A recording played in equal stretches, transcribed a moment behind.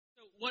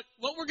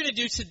What we're going to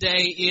do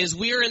today is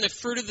we are in the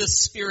Fruit of the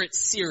Spirit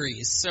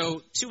series.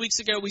 So 2 weeks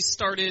ago we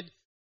started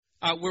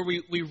where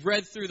we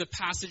read through the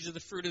passage of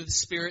the Fruit of the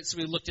Spirit. So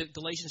we looked at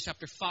Galatians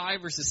chapter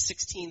 5, verses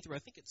 16 through, I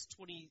think it's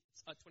 26.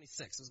 I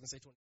was going to say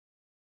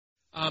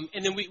 20.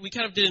 And then we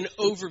kind of did an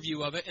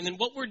overview of it. And then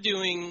what we're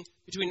doing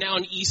between now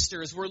and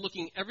Easter is we're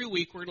looking every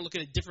week, we're going to look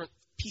at a different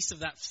piece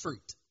of that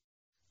fruit.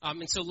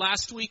 And so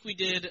last week we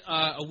did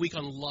a week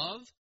on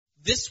love.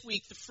 This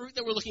week, the fruit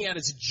that we're looking at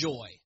is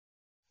joy.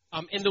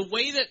 And the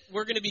way that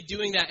we're going to be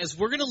doing that is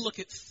we're going to look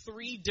at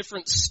three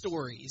different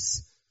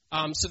stories.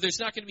 So there's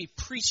not going to be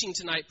preaching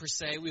tonight per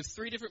se. We have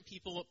three different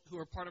people who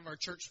are part of our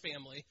church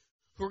family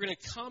who are going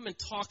to come and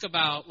talk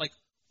about like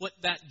what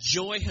that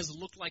joy has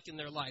looked like in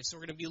their life. So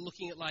we're going to be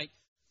looking at like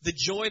the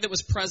joy that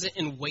was present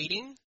in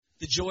waiting,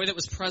 the joy that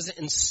was present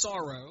in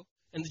sorrow,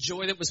 and the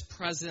joy that was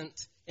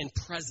present in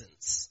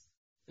presence.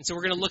 And so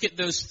we're going to look at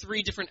those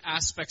three different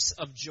aspects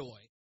of joy.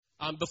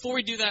 Before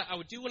we do that, I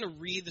do want to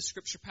read the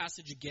scripture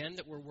passage again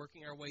that we're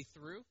working our way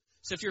through.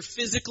 So if you're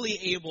physically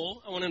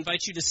able, I want to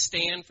invite you to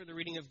stand for the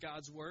reading of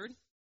God's Word.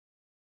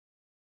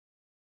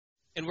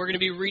 And we're going to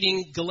be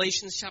reading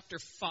Galatians chapter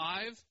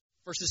 5,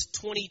 verses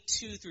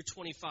 22 through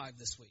 25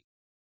 this week.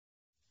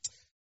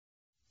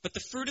 But the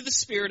fruit of the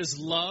Spirit is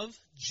love,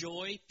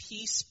 joy,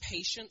 peace,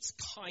 patience,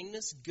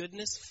 kindness,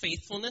 goodness,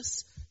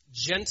 faithfulness,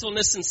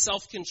 gentleness, and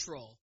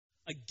self-control.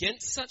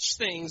 Against such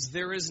things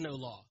there is no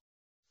law.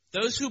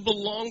 Those who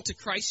belong to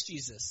Christ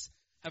Jesus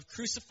have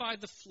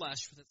crucified the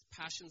flesh with its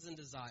passions and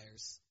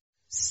desires.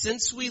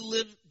 Since we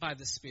live by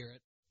the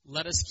Spirit,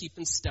 let us keep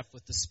in step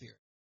with the Spirit.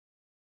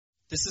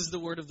 This is the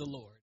word of the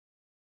Lord.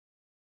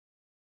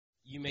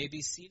 You may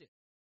be seated.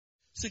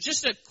 So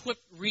just a quick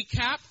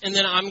recap, and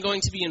then I'm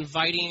going to be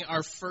inviting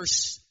our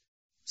first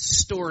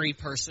story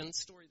person.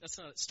 That's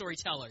not a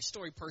storyteller.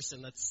 Story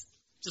person. That's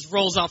just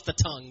rolls off the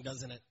tongue,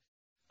 doesn't it?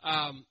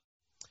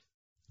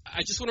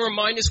 I just want to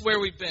remind us where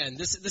we've been.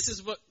 This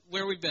is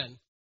where we've been.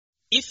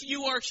 If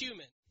you're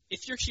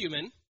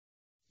human,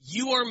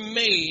 you are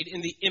made in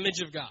the image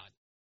of God.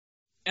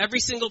 Every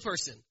single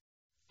person.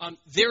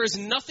 There is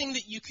nothing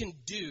that you can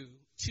do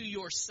to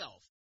yourself.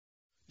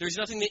 There's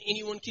nothing that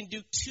anyone can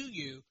do to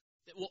you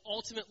that will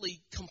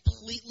ultimately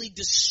completely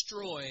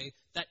destroy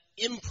that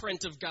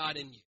imprint of God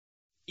in you.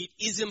 It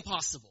is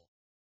impossible.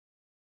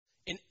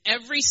 And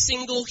every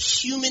single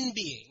human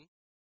being,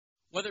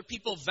 whether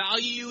people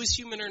value you as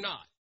human or not,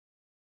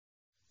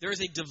 there is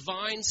a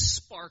divine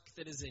spark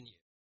that is in you.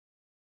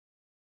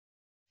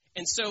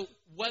 And so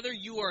whether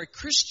you are a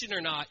Christian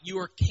or not, you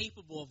are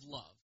capable of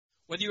love.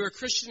 Whether you are a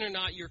Christian or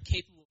not, you're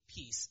capable of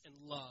peace and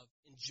love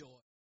and joy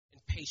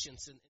and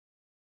patience.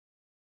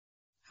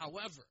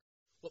 However,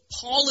 what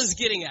Paul is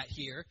getting at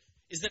here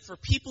is that for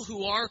people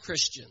who are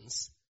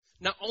Christians,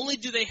 not only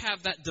do they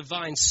have that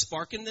divine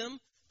spark in them,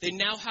 they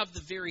now have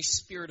the very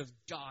Spirit of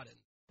God in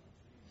them.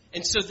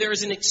 And so there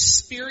is an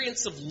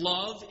experience of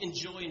love and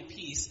joy and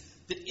peace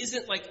that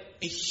isn't like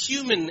a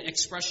human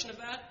expression of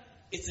that.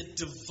 It's a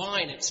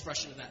divine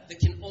expression of that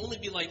can only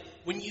be like,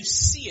 when you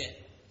see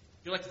it,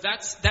 you're like,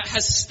 that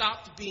has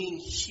stopped being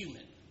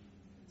human.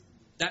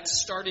 That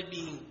started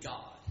being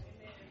God.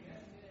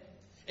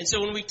 And so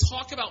when we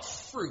talk about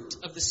fruit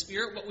of the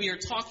Spirit, what we are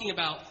talking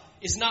about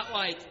is not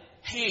like,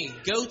 hey,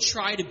 go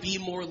try to be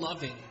more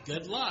loving.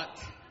 Good luck.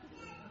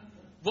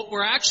 What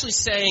we're actually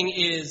saying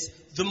is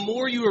the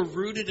more you are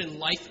rooted in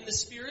life in the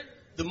Spirit,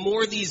 the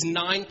more these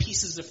 9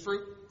 pieces of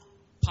fruit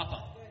pop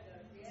up.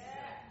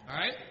 All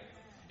right?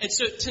 And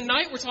so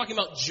tonight we're talking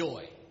about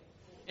joy.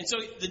 And so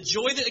the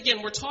joy that,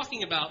 again, we're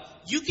talking about,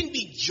 you can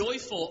be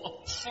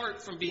joyful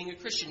apart from being a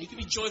Christian. You can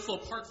be joyful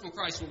apart from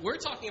Christ. What we're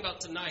talking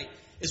about tonight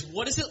is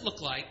what does it look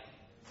like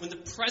when the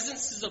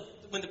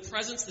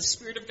the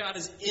Spirit of God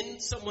is in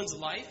someone's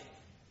life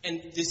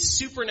and the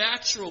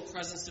supernatural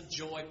presence of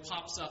joy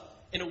pops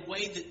up in a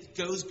way that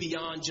goes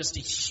beyond just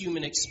a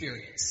human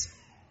experience.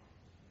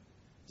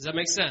 Does that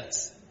make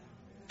sense?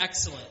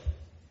 Excellent.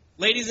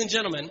 Ladies and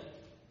gentlemen,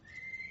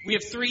 we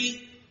have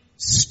 3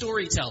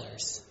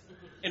 storytellers.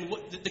 And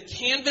the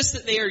canvas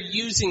that they are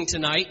using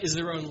tonight is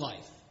their own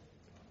life.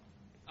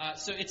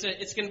 So it's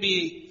going to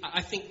be,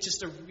 I think,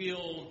 just a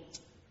real,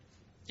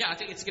 I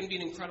think it's going to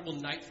be an incredible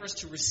night for us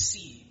to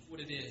receive what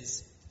it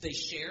is they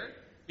share,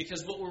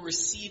 because what we're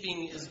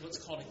receiving is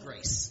what's called a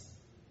grace.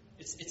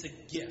 It's a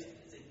gift.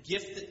 It's a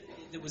gift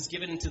that was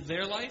given into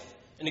their life,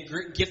 and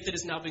a gift that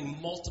is now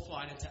being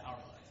multiplied into our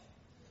life.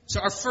 So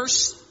our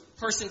first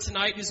person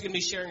tonight who's going to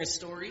be sharing a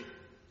story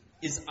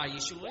is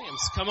Aisha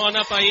Williams. Come on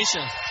up,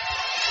 Aisha.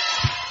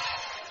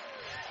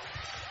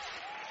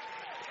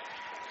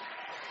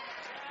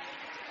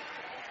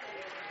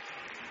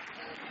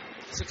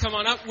 So come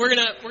on up. We're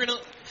gonna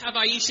have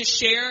Aisha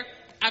share.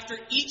 After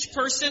each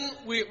person,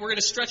 we're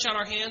gonna stretch out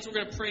our hands. We're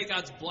gonna pray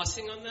God's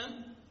blessing on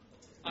them,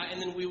 and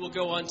then we will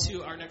go on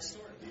to our next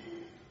story.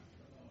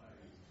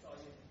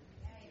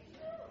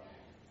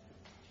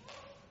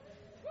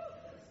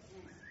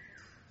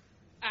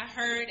 I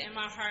heard and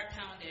my heart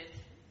pounded.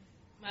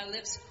 My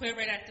lips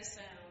quivered at the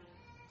sound.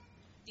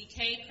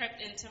 Decay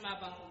crept into my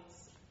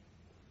bones,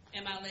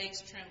 and my legs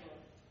trembled.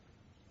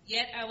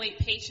 Yet I wait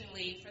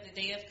patiently for the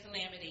day of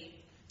calamity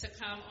to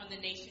come on the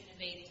nation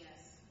invading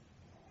us.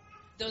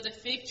 Though the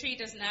fig tree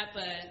does not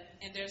bud,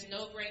 and there's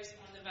no grapes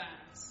on the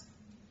vines,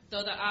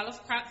 though the olive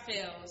crop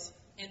fails,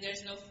 and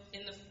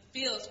the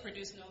fields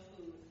produce no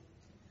food,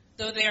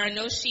 though there are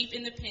no sheep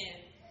in the pen,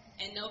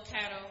 and no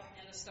cattle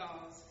in the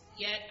stalls,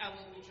 yet I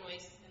will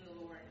rejoice in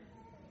the Lord.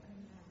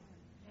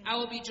 I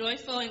will be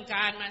joyful in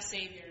God my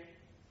Savior.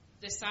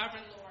 The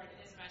sovereign Lord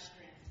is my strength.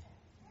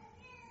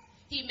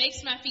 He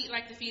makes my feet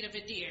like the feet of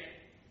a deer.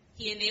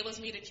 He enables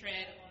me to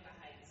tread on the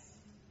heights.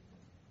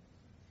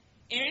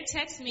 Erin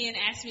texted me and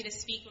asked me to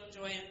speak on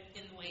joy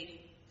in the waiting.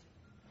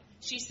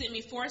 She sent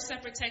me 4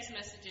 separate text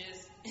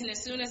messages, and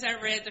as soon as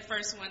I read the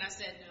first one, I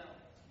said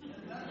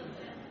no.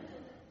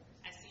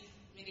 I see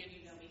many of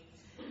you know me.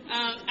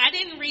 I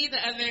didn't read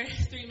the other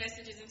 3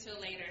 messages until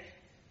later.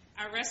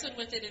 I wrestled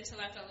with it until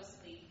I fell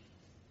asleep.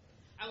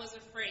 I was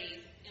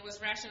afraid and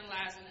was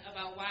rationalizing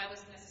about why it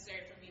was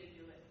necessary for me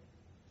to do it.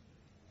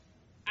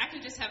 I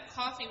could just have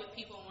coffee with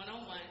people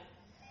one-on-one,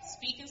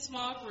 speak in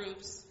small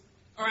groups,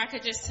 or I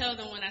could just tell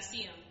them when I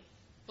see them.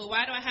 But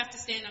why do I have to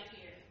stand up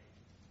here?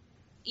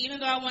 Even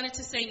though I wanted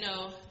to say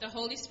no, the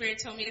Holy Spirit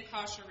told me to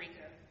call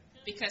Sharika,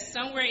 because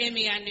somewhere in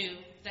me I knew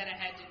that I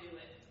had to do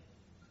it.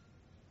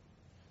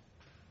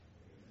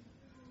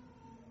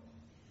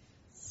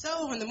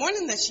 So, in the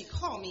morning that she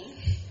called me,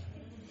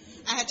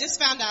 I had just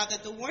found out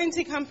that the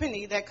warranty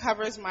company that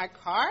covers my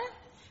car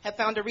had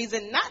found a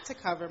reason not to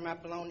cover my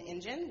blown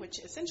engine, which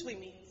essentially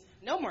means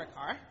no more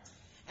car,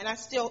 and I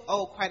still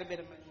owe quite a bit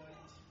of money on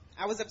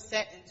it. I was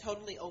upset and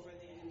totally over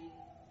the enemy.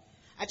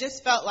 I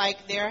just felt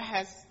like there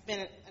has been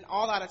an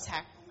all-out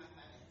attack on my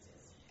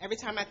finances. Every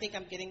time I think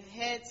I'm getting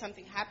ahead,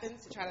 something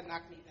happens to try to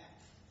knock me back.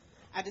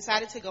 I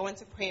decided to go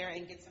into prayer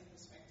and get some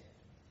perspective.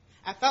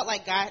 I felt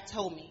like God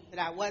told me that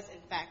I was,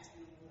 in fact,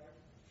 in a war,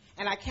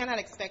 and I cannot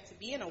expect to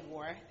be in a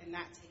war and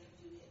not take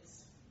a few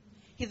hits.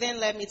 He then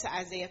led me to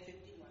Isaiah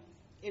 51.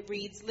 It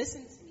reads,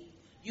 "Listen to me,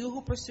 you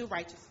who pursue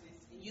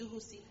righteousness, and you who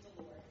seek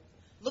the Lord.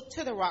 Look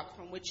to the rock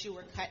from which you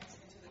were cut,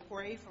 and to the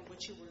quarry from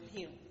which you were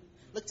hewn.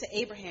 Look to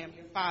Abraham,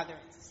 your father,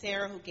 and to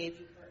Sarah, who gave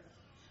you birth.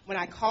 When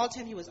I called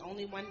him, he was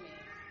only one man,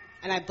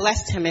 and I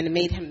blessed him and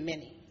made him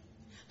many.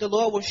 The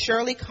Lord will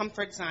surely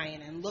comfort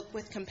Zion and look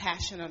with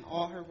compassion on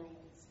all her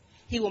ruins.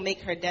 He will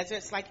make her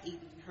deserts like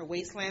Eden, her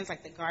wastelands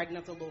like the garden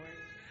of the Lord.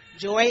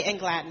 Joy and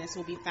gladness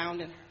will be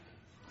found in her,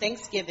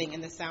 thanksgiving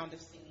and the sound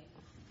of singing."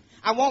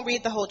 I won't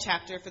read the whole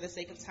chapter for the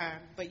sake of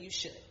time, but you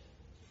should.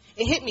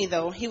 It hit me,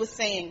 though. He was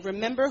saying,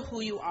 remember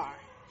who you are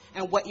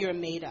and what you're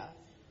made of.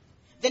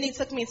 Then he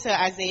took me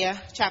to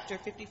Isaiah chapter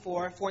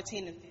 54,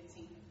 14 and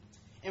 15.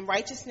 "In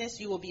righteousness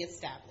you will be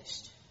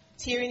established.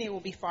 Tyranny will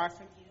be far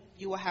from you.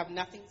 You will have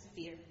nothing to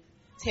fear.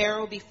 Terror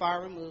will be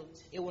far removed.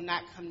 It will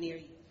not come near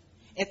you.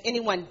 If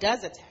anyone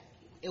does attack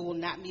you, it will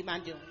not be my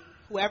doing.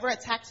 Whoever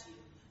attacks you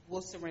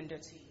will surrender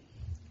to you.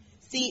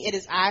 See, it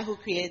is I who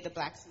created the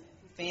blacksmith,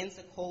 who fans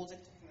the coals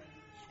into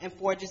flame and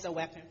forges a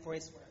weapon for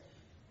his work."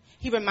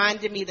 He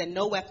reminded me that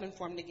no weapon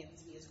formed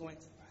against me is going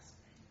to prosper.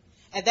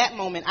 At that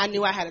moment, I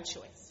knew I had a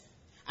choice.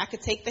 I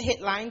could take the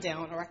hit lying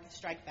down, or I could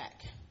strike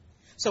back.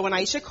 So when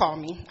Aisha called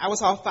me, I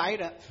was all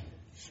fired up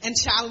and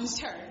challenged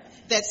her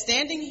that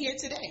standing here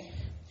today,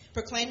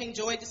 proclaiming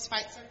joy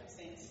despite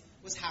circumstance,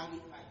 was how we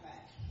fight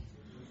back.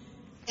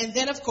 And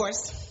then, of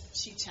course,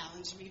 she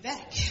challenged me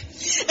back.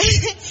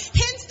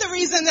 Hence the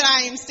reason that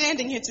I am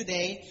standing here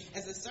today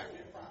as a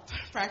sermon prop,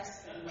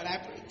 practicing what I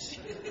preach.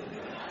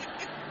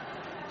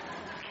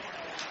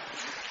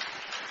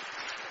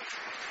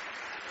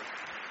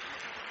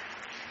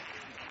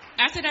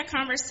 After that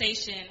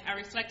conversation, I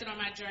reflected on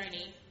my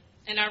journey,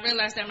 and I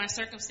realized that my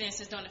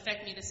circumstances don't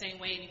affect me the same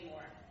way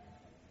anymore.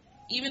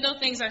 Even though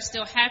things are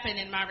still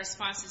happening, my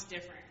response is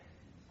different.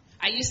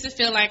 I used to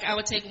feel like I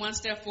would take 1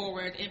 step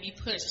forward and be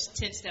pushed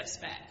 10 steps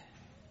back.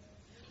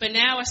 But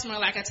now it's more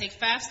like I take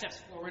 5 steps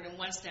forward and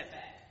 1 step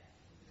back.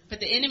 But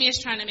the enemy is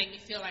trying to make me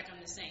feel like I'm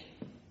the same.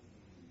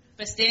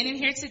 But standing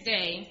here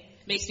today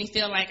makes me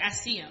feel like I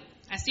see him.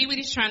 I see what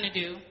he's trying to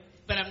do,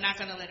 but I'm not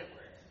going to let it work.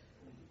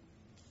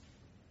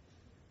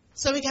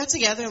 So we got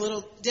together,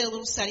 did a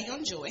little study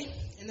on joy.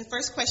 And the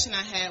first question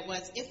I had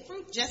was, if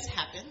fruit just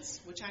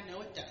happens, which I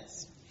know it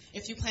does,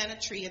 if you plant a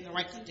tree in the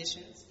right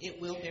conditions, it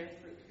will bear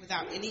fruit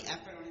without any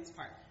effort on its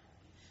part.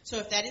 So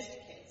if that is the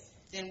case,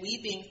 then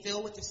we, being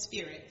filled with the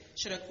Spirit,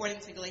 should, according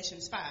to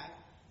Galatians 5,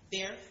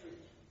 bear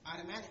fruit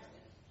automatically.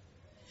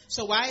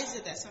 So why is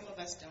it that some of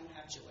us don't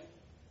have joy?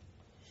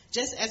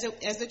 Just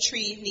as the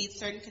tree needs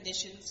certain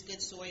conditions,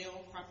 good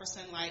soil, proper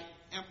sunlight,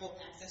 ample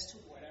access to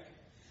water,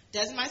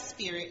 does my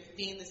spirit,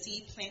 being the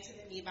seed planted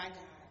in me by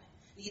God,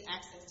 need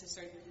access to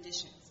certain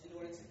conditions in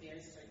order to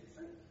bear certain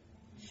fruit?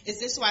 Is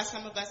this why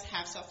some of us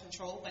have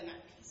self-control but not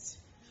peace,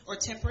 or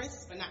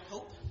temperance but not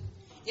hope?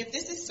 If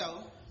this is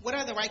so, what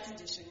are the right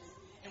conditions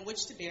in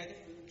which to bear the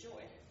fruit of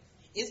joy?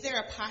 Is there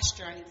a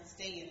posture I need to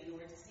stay in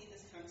order to see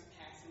this come to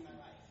pass in my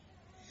life?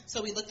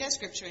 So we looked at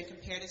Scripture and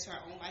compared it to our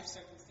own life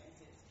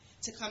circumstances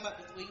to come up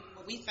with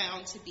what we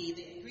found to be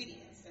the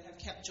ingredients that have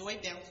kept joy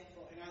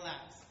bountiful in our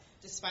lives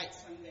despite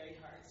some very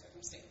hard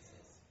circumstances.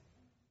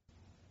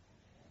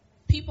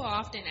 People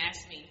often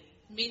ask me,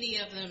 many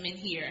of them in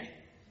here,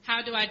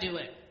 how do I do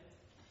it?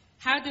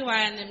 How do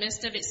I do it in the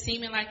midst of it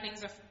seeming like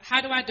things are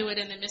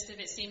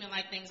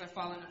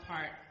falling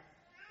apart?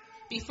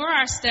 Before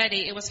our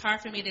study, it was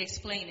hard for me to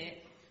explain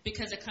it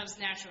because it comes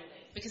naturally,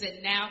 because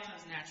it now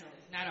comes naturally,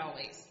 not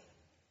always.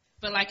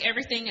 But like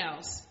everything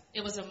else,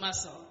 it was a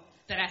muscle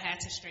that I had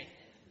to strengthen.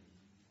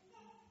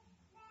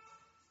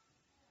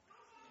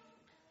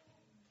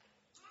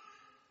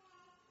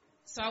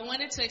 So I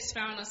wanted to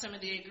expound on some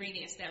of the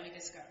ingredients that we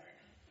discovered.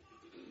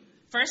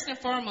 First and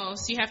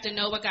foremost, you have to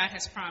know what God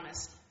has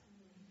promised.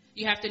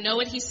 You have to know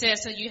what he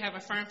says so you have a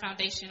firm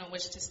foundation on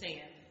which to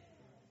stand.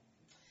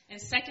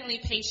 And secondly,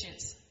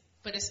 patience,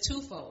 but it's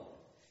twofold,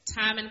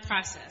 time and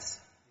process.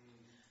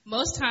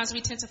 Most times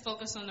we tend to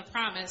focus on the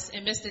promise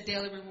and miss the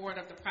daily reward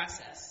of the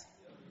process.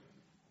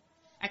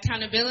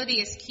 Accountability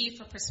is key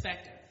for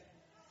perspective.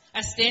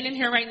 I stand in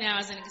here right now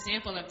as an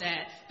example of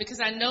that because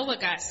I know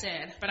what God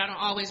said, but I don't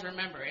always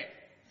remember it.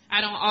 I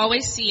don't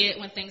always see it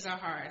when things are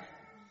hard.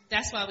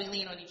 That's why we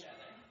lean on each other.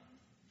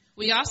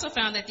 We also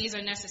found that these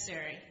are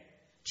necessary.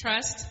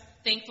 Trust,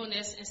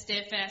 thankfulness, and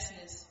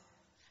steadfastness.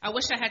 I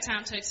wish I had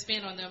time to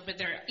expand on them, but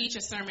they're each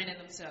a sermon in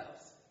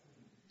themselves.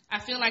 I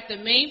feel like the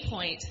main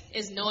point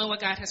is knowing what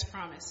God has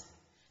promised.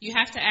 You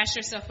have to ask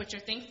yourself what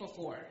you're thankful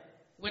for.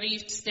 What are you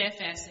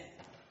steadfast in?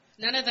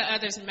 None of the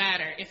others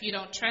matter if you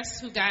don't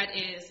trust who God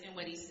is and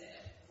what he said.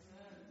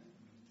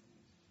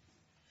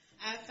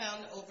 I've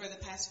found over the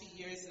past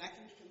few years that I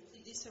can be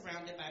completely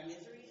surrounded by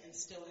misery and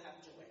still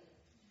have joy.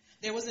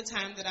 There was a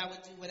time that I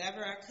would do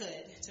whatever I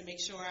could to make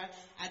sure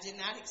I did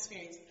not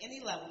experience any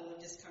level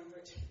of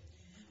discomfort.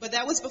 But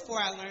that was before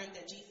I learned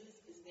that Jesus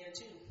is there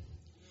too.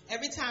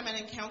 Every time I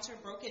encounter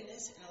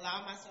brokenness and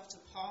allow myself to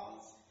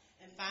pause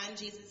and find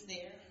Jesus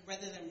there,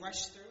 rather than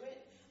rush through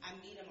it, I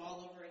meet him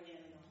all over again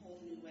in a whole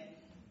new way.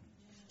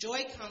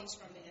 Joy comes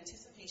from the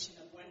anticipation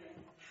of wondering,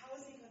 how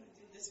is he going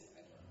to do this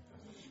one?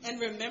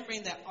 And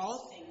remembering that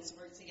all things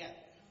work together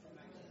for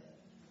my good.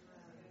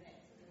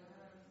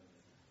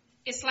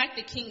 It's like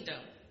the kingdom.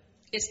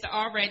 It's the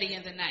already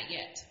and the not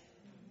yet.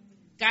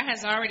 God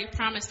has already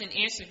promised and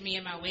answered me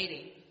in my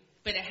waiting,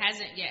 but it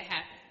hasn't yet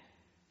happened.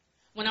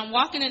 When I'm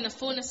walking in the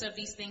fullness of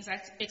these things,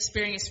 I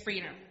experience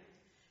freedom.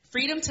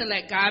 Freedom to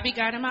let God be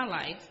God in my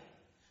life,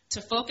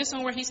 to focus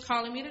on where he's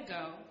calling me to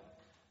go,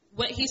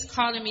 what he's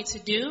calling me to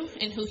do,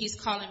 and who he's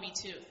calling me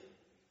to.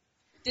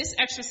 This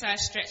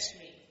exercise stretched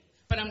me,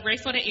 but I'm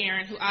grateful to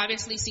Aaron, who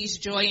obviously sees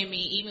joy in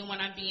me even when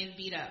I'm being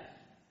beat up.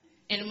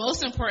 And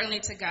most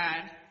importantly to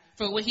God,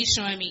 for what he's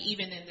showing me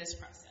even in this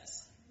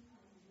process.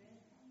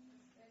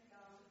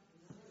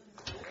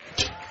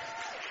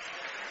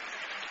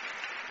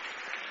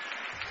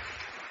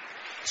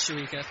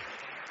 Sharika.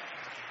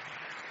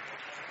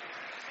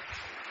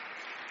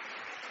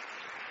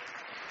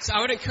 So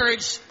I would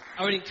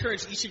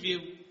encourage each of you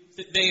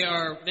that they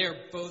are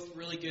both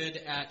really good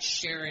at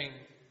sharing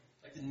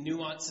like the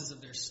nuances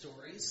of their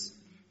stories,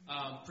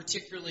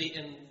 particularly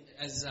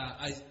as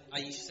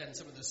Aisha said, in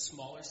some of the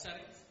smaller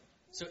settings.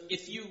 So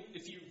if you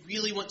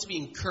really want to be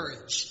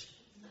encouraged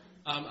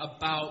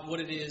about what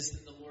it is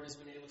that the Lord has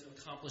been able to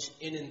accomplish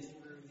in and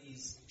through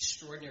these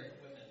extraordinary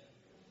women,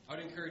 I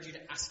would encourage you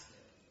to ask them.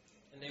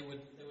 And they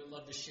would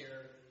love to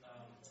share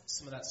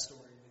some of that story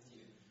with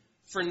you.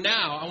 For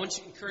now, I want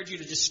to encourage you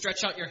to just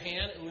stretch out your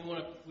hand, and we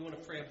want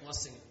to pray a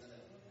blessing over them.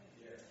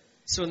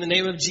 So in the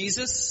name of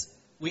Jesus,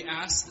 we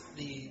ask that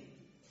the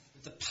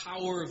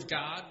power of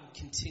God would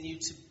continue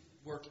to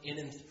work in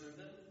and through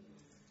them.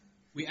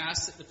 We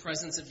ask that the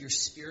presence of your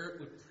Spirit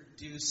would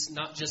produce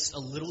not just a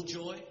little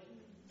joy,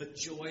 but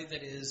joy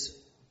that is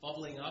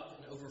bubbling up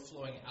and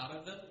overflowing out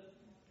of them.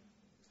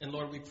 And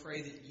Lord, we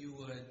pray that you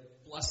would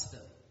bless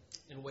them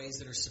in ways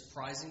that are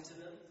surprising to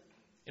them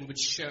and would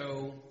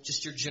show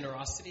just your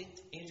generosity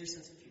and your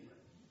sense of humor.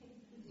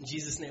 In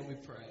Jesus' name we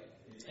pray.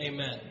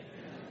 Amen.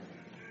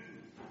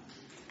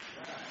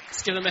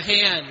 Let's give them a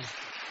hand.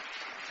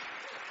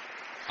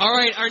 All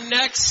right, our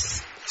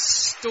next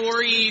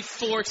story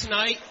for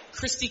tonight,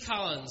 Christy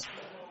Collins.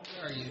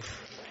 Where are you?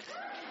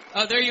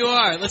 Oh, there you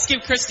are. Let's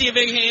give Christy a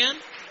big hand.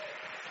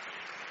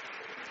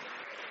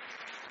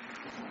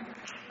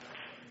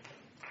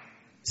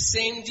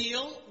 Same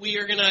deal. We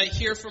are going to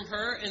hear from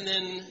her, and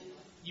then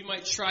you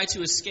might try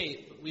to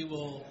escape, but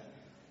we'll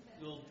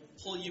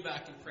pull you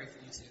back and pray for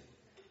you too.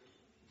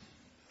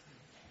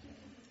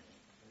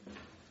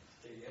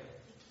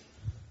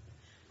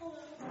 Hello.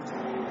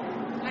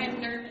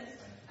 I'm nervous.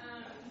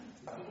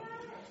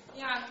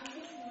 Yeah, thank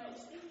you so much.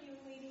 Thank you,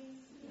 ladies.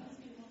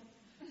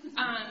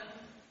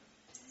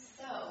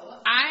 So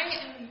I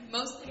am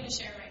mostly going to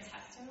share my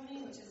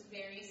testimony, which is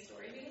very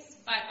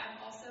story-based, but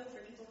I'm also,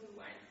 for people who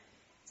want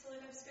to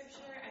look up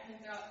scripture, I'm going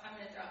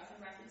to throw out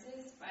some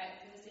references, but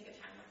for the sake of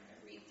time, we're going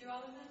to read through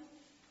all of them.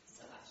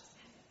 So that's just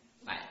kind of it.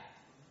 But,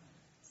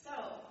 so,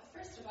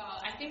 first of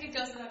all, I think it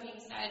goes without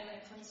being said when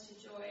it comes to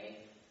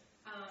joy,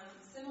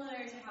 similar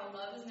to how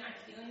love is not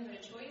a feeling but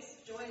a choice,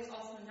 joy is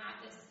also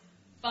not this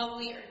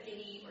bubbly or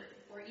giddy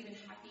or even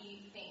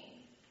happy thing.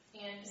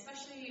 And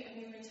especially, I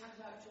mean, when we talk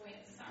about joy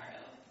and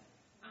sorrow,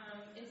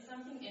 it's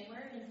something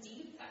inward and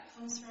deep that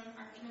comes from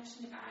our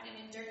connection to God and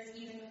endures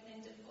even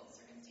within difficult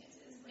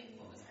circumstances, like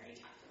what was already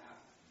talked about.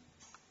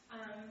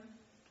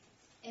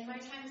 In my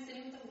time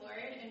sitting with the Lord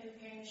and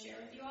preparing to share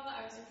with you all,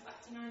 I was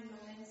reflecting on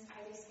moments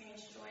I've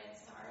experienced joy and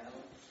sorrow.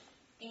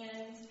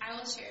 And I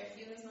will share a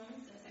few of those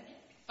moments in a second.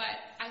 But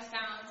I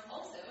found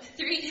also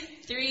three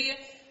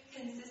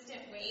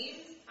consistent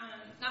ways,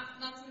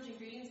 not so much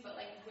ingredients, but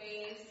like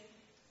ways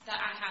that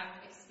I have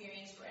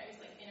experienced joy. It's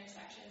like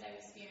intersections I've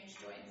experienced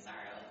joy and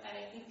sorrow that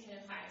I think can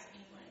apply to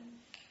anyone.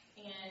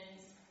 And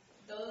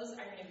those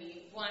are going to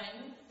be,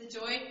 one, the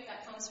joy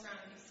that comes from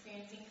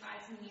experiencing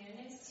God's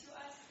nearness to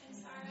us in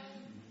sorrow.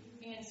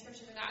 And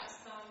scripture for that is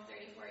Psalm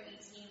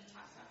 34:18,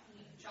 talks about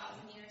He draws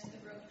near to the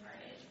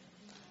brokenhearted.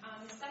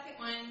 The second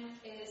one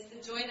is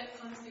the joy that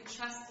comes through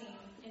trusting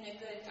in a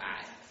good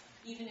God,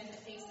 even in the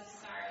face of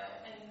sorrow.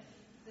 And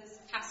this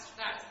passage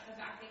for that is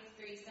Habakkuk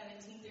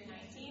 3:17 through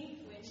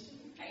 19, which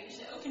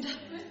Aisha opened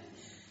up with.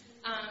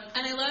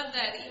 And I love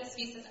that the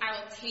ESV says, I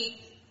will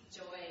take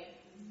joy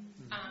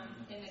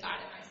in the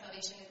God of my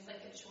salvation. It's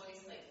like a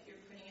choice, like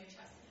you're putting your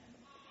trust in Him.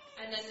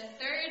 And then the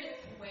third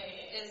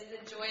way is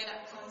the joy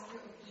that comes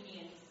through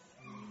obedience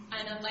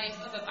and a life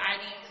of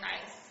abiding in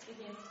Christ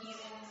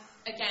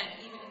against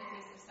even in the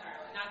face of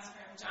sorrow. And that's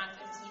from John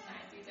 15:9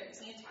 through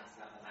 13. It talks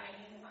about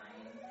abiding in the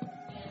vine.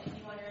 And if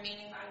you want to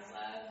remain in God's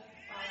love,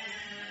 follow His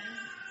commands,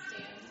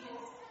 stay in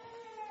obedience.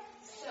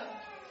 So,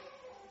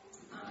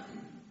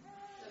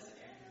 those are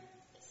there.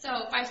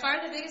 So, by far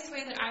the biggest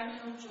way that I've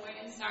known joy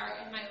and sorrow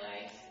in my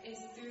life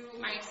is through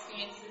my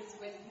experiences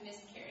with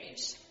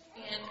miscarriage.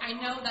 And I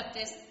know that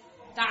this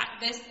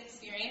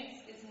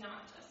experience is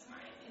not just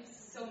mine.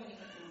 It's so many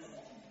things.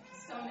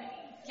 So many.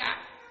 Yeah.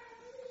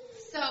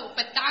 So,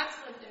 but that's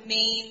like the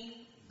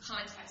main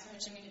context in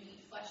which I'm going to be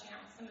fleshing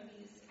out some of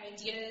these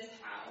ideas,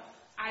 how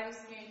I've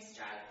experienced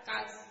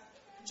God's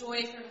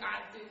joy from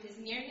God through His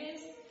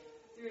nearness,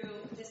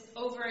 through this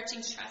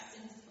overarching trust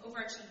and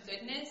overarching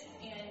goodness,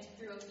 and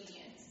through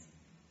obedience.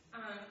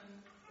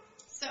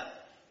 So,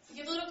 to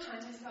give a little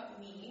context about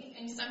me,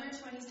 in summer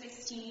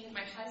 2016,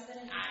 my husband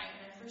and I and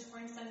our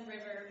firstborn son,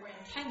 River, were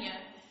in Kenya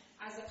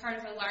as a part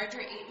of a larger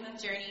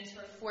 8-month journey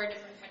to 4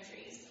 different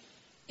countries.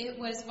 It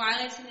was while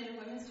I attended a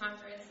women's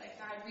conference that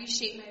God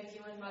reshaped my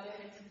view on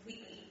motherhood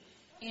completely.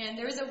 And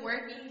there was a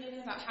word being given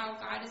about how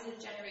God is a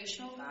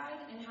generational God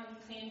and how He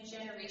planned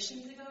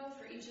generations ago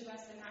for each of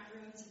us in that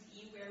room to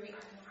be where we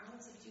are now,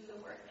 to do the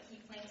work that He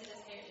planted us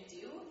there to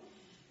do.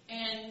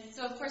 And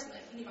so, of course, I'm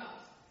like thinking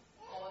about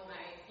all of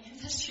my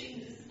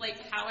ancestry, this is like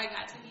how I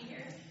got to be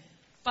here.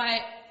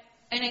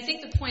 And I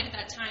think the point at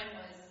that time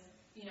was,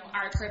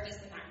 our purpose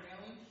in that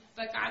room.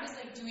 But God was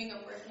like doing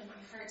a work in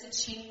my heart to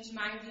change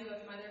my view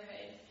of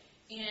motherhood.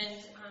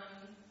 And,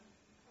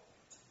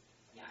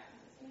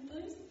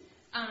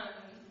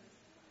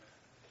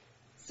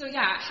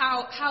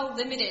 how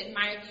limited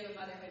my view of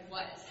motherhood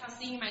was. How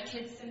seeing my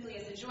kids simply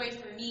as a joy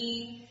for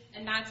me,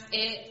 and that's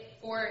it.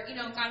 Or,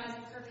 God has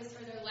a purpose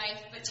for their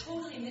life, but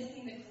totally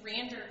missing the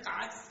grander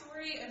God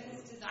story of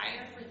His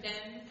desire for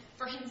them,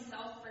 for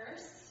Himself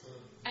first.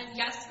 And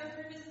yes, for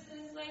purposes in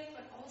His life,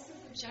 but also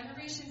for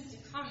generations to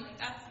come. Like,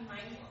 that's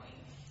mind-blowing.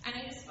 And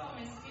I just felt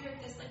in my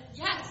spirit this, like,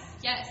 yes,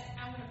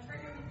 I want to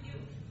partner with you.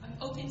 I'm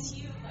open to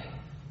you. Like,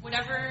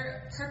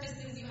 whatever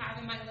purposes you have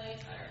in my life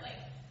that are, like,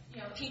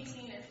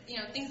 painting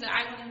or, things that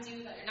I want to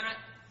do that are not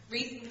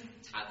raising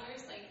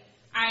toddlers. Like,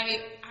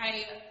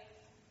 I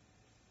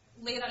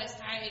lay that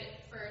aside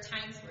for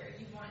times where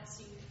you want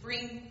to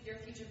bring your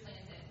future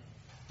plans in.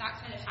 That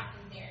kind of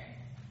happened there.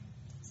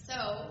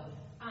 So,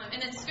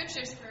 and then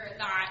scriptures for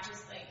that,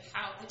 just like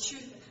how the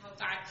truth of how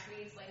God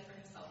creates life for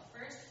Himself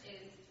first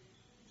is,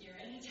 if you're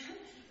ready,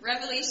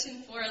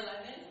 Revelation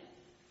 4:11,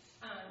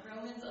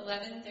 Romans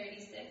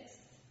 11:36,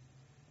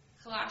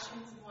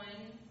 Colossians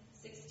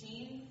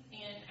 1:16,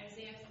 and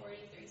Isaiah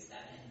 40:37.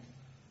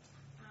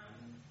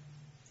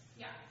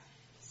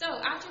 So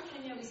after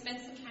Kenya, we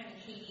spent some time in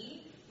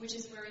Haiti, which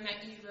is where we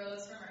met Eve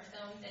Rose from our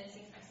film, Then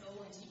Sings My Soul,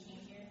 when she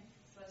came here.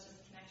 So that's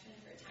just a connection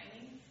for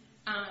timing.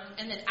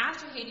 And then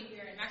after Haiti, we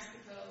were in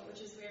Mexico,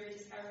 which is where we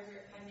discovered we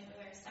were pregnant with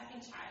our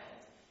second child.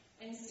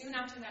 And soon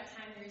after that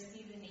time, we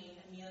received the name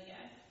Amelia.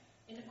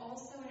 And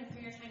also in a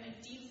prayer time, a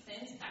deep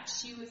sense that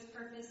she was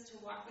purposed to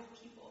walk with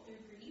people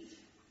through grief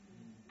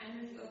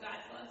and reveal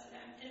God's love to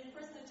them. And of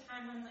course, at the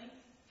time, I'm like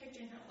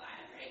picturing her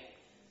alive, right?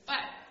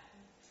 But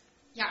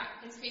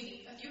yeah, it's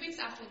crazy. A few weeks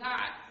after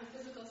that, the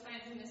physical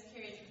signs of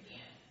miscarriage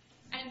began.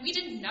 And we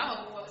didn't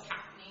know what was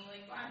happening.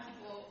 Like, wow,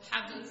 people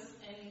have those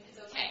and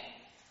it's okay.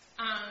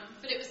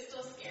 But it was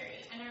still scary.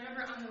 And I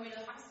remember on the way to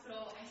the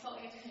hospital, I felt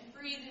like I couldn't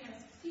breathe, and I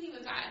was pleading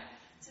with God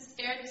to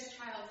spare this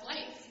child's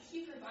life, to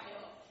keep her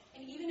vital.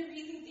 And even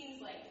reasoning things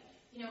like,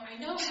 I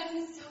know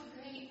heaven is so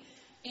great,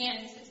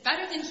 and it's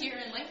better than here,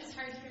 and life is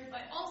hard here,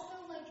 but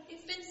also, like,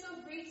 it's been so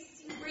great to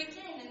see her break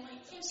in, and,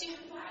 like, can't she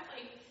have that?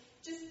 Like,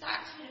 just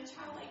that kind of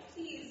child, like,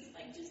 please,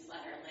 like, just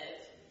let her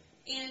live.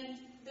 And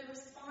the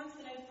response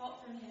that I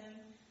felt from Him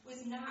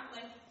was not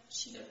like,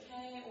 she's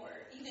okay, or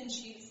even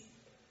she's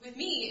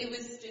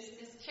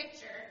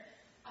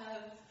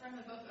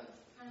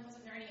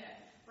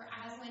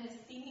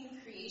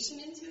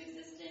creation into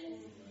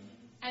existence.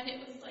 And it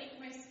was like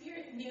my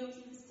spirit knew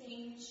he was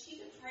saying,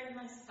 she's a part of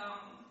my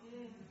song.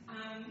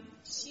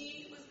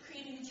 She was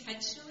created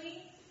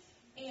intentionally.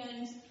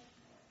 And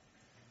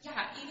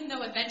yeah, even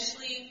though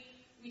eventually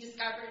we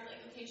discovered,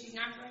 like, okay, she's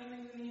not growing in my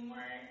room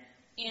anymore,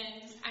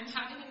 and I'm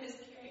having a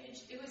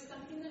miscarriage, it was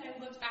something that I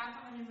looked back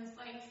on and was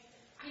like,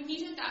 I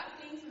needed that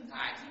thing from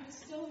God. He was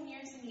so near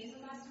to me. It's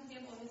the last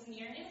example of his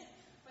nearness,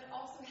 but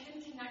also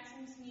him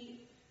connecting to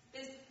me,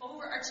 this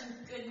overarching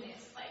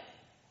goodness. Like,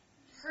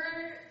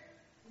 her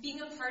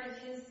being a part of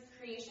his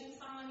creation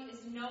song is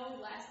no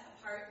less a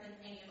part than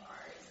any of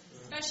ours,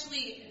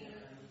 especially in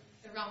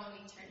the realm of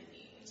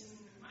eternity, which is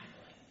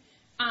mind-blowing.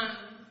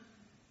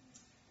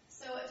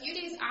 So a few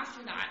days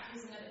after that,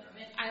 here's another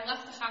moment, I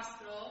left the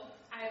hospital.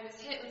 I was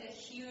hit with a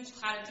huge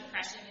cloud of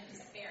depression and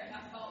despair.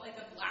 That felt like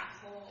a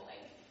black hole.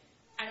 Like,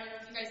 I don't know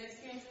if you guys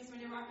experience this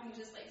when you're walking,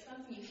 just like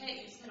something you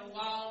hit, you just hit a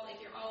wall, like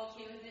you're all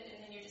okay with it,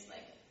 and then you're just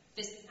like,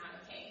 this is not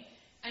okay.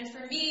 And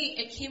for me,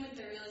 it came with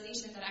the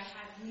realization that I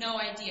had no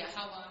idea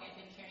how long I'd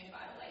been carrying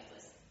around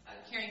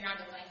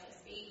a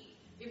lifeless baby.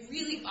 It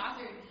really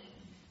bothered me,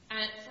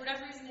 and for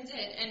whatever reason it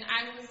did. And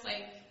I was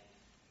like,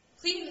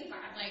 pleading with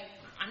God, like,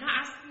 I'm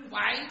not asking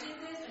why you did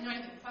this, I'm not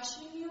even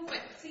questioning you,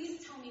 but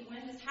please tell me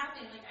when this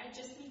happened. Like, I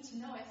just need to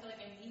know. I feel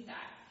like I need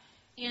that.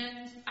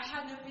 And I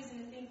had no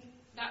reason to think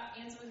that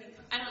answer was going to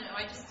come. I don't know.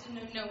 I just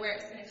didn't know where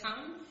it was going to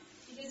come,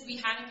 because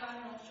we hadn't gotten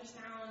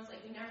ultrasounds.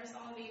 Like, we never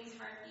saw a baby's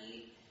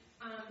heartbeat.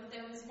 But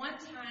there was one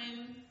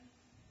time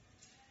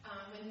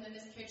when the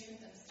miscarriage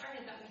symptoms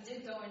started that we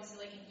did go into,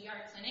 like, an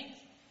ER clinic,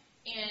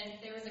 and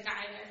there was a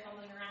guy there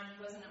fumbling around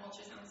who wasn't an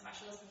ultrasound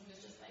specialist, and he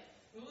was just like,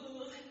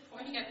 ooh,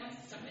 pointing at my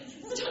stomach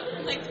and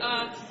stuff. Like,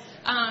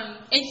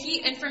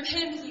 and from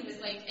him, he was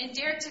like, and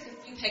Derek took a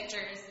few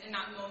pictures in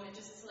that moment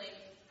just to, like,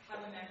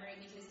 have a memory,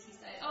 because he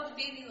said, oh, the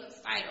baby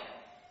looks vital.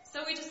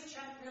 So we just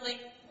we're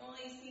like, well,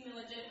 you seem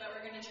legit, but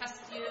we're going to trust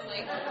you.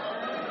 Like,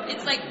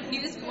 it's like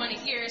news we want to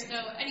hear. So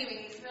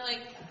anyways, we're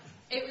like,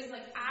 it was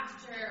like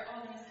after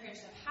all the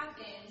miscarriage stuff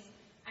happened,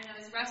 and I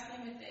was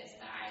wrestling with this,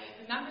 that I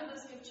remember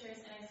those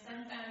pictures, and I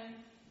sent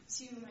them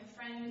to my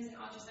friend who's an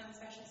ultrasound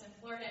specialist in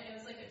Florida, and it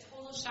was like a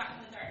total shot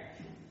in the dark.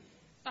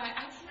 But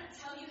I cannot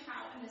tell you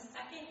how in the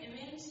second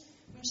image,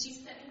 when she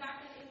sent me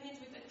back an image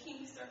with a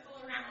pink circle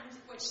around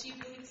what she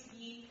believed to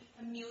be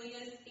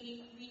Amelia's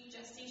 8-week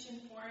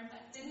gestation form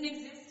that didn't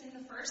exist in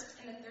the first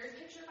and the third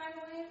picture, by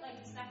the way,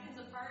 like seconds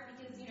apart,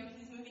 because, you know,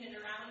 he's moving it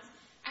around.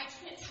 I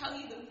can't tell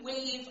you the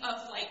wave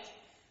of, like,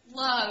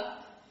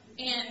 love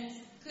and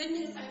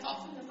goodness I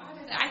felt from the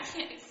Father that I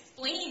can't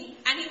explain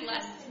any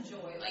less than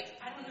joy. Like,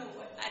 I don't know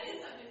what that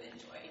is other than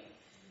joy.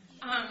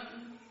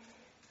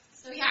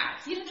 So yeah,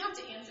 he didn't have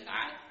to answer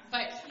that,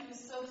 but he was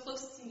so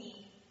close to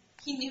me.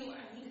 He knew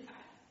I needed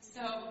that.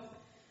 So,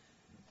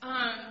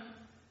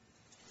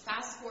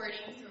 fast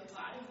forwarding through a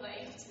lot of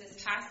life to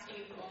this past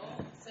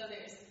April. So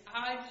there's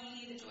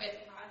Augie, the joy of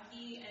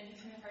Augie, and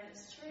becoming part of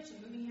this church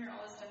and moving here,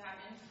 all this stuff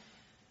happened.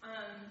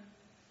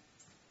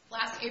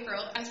 Last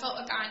April, I felt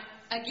God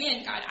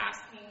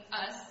asking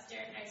us,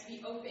 Derek and I, to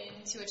be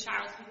open to a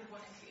child he would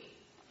want to create.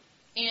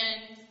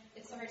 And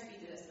it's so hard to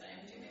do this, but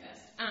I'm doing my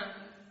best.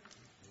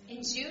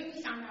 In June,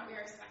 we found out we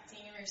were expecting,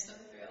 and we were so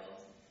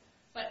thrilled.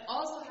 But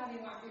also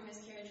having walked through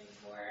miscarriage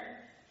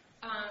before,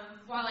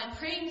 while I'm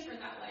praying for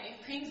that life,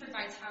 praying for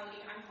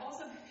vitality, I'm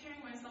also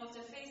preparing myself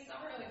to face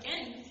sorrow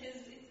again, because,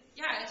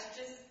 it's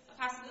just a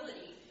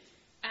possibility.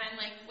 And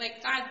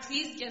like God,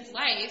 please give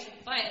life,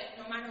 but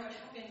no matter what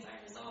happens,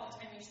 I'm resolved.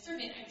 I'm your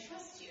servant. I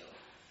trust you.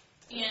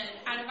 And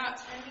at about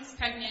 10 weeks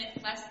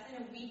pregnant, less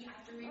than a week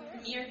after we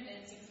premiered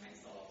Dancing to My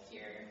Soul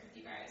here with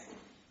you guys,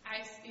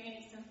 I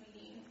experienced some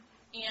bleeding.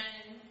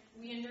 And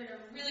we endured a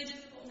really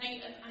difficult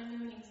night of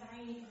unknown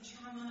anxiety and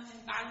trauma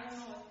and battling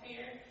all with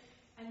prayer.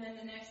 And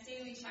then the next day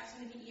we checked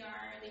into the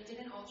ER. They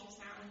did an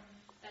ultrasound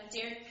that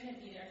Derek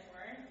couldn't be there for.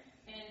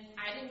 And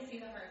I didn't see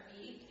the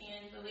heartbeat.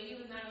 And the lady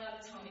was not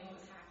allowed to tell me what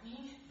was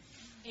happening.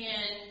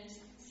 And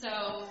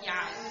so, it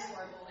was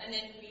horrible. And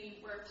then we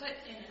were put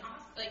in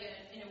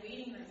in a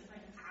waiting room for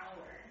an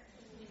hour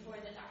before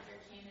the doctor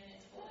came in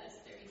and told us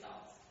the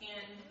results.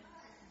 And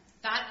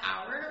that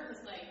hour was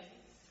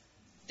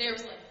there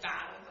was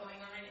battle going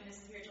on in the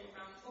spiritual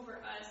realm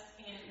over us,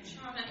 and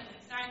trauma and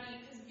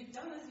anxiety, because we've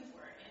done this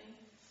before.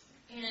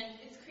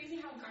 And it's crazy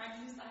how God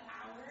used that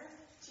hour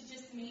to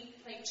just make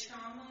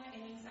trauma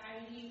and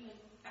anxiety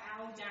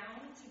bow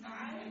down to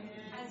God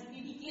as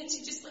we began to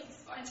just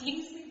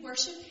spontaneously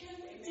worship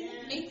Him. It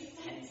didn't make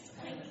sense.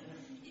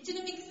 It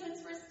didn't make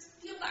sense for us to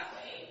feel that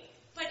way,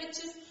 but it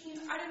just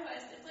came out of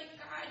us. It's like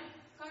God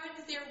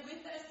was there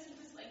with us. He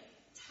was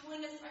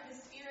telling us by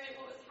His Spirit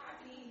what was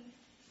happening.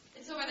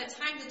 And so by the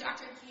time the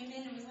doctor came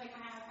in and was like,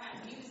 I have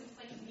bad news, it's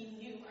like we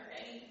knew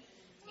already.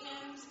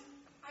 And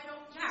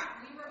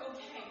we were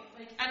okay.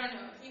 I don't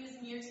know. He was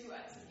near to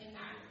us in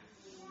that.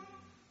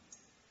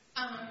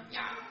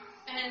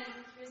 And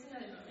here's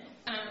another moment.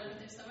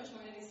 There's so much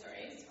more to these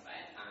stories, but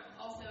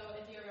also,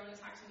 if you ever want to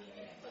talk to me,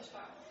 I can push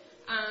back.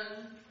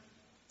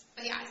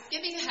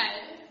 Skipping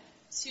ahead,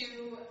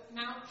 to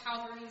Mount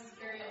Calvary's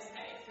burial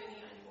site for the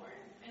unborn.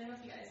 I don't know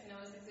if you guys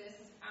know this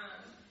exists.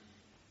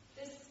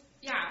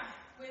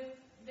 With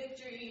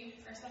Victory,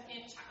 our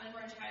second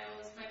unborn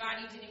child, my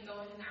body didn't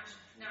go into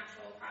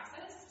natural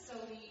process, so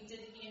we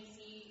did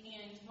ANC,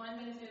 and one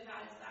benefit of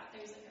that is that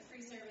there's like a free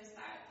service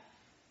that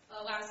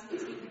allows you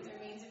to take like the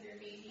remains of your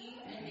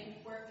baby, and we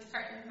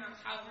partner with Mount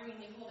Calvary,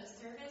 and they hold a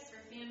service for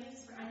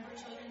families, for unborn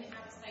children. They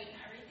have a site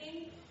and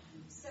everything.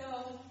 So,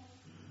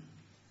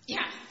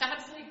 yeah,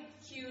 that's like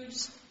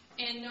huge,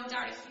 and no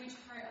doubt a huge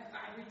part of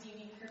God's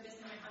redeeming purpose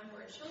in my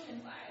unborn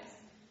children's lives,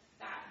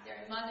 that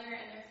their mother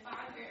and their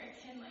father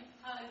can like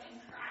hug and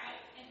cry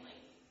and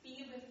like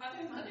be with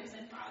other mothers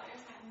and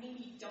fathers that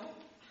maybe don't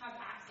have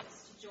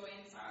access to joy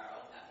and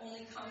sorrow that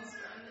only comes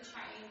from the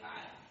triune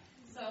God.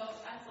 So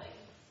that's like,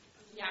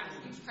 a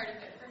huge part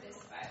of their purpose.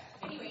 But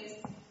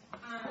anyways,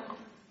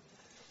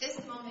 this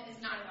moment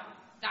is not about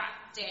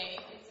that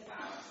day. It's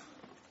about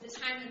the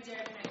time that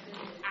Derek and I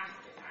visited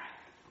after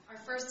that.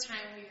 Our first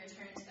time we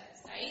returned to that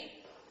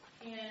site.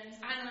 And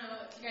I don't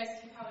know, you guys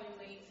can probably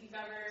relate. If you've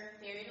ever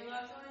buried a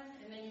loved one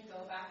and then you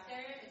go back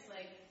there, it's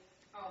like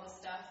all the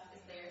stuff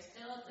is there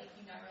still. It's like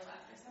you never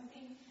left or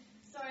something.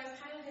 So I was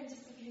kind of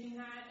anticipating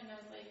that, and I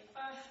was like,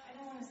 I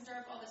don't want to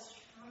stir up all this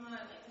trauma,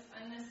 like this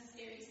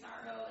unnecessary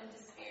sorrow and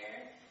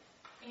despair.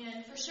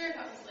 And for sure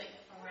that was like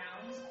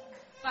around.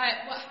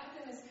 But what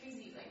happened was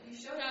crazy. Like we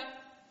showed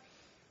up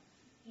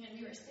and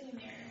we were sitting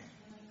there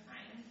and like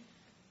crying.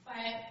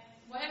 But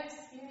what I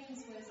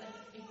experienced was like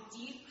a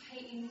deep,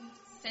 heightened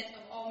sense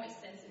of all my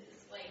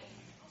senses, like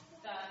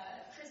the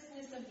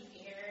crispness of the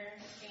air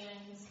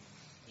and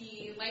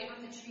the light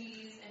on the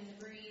trees and the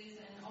breeze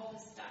and all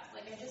this stuff.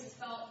 Like I just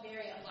felt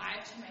very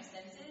alive to my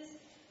senses,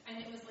 and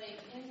it was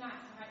like in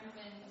that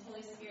moment the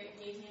Holy Spirit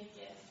gave me a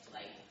gift.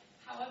 Like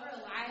however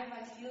alive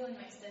I feel in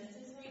my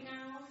senses right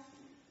now,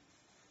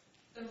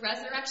 the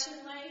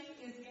resurrection life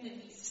is going to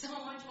be so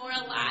much more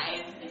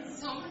alive and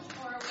so much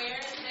more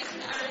aware than I can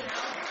ever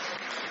know.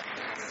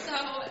 So,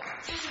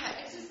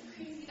 it's just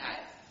crazy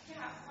that,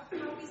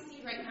 how we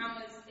see right now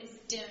is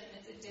dim.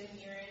 It's a dim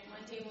mirror, and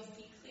one day we'll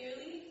see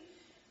clearly.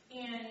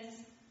 And,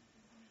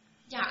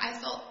 I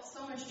felt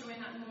so much joy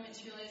in that moment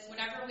to realize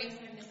whatever ways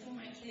I'm missing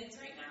my kids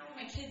right now,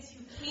 my kids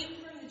who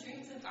came from the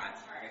dreams of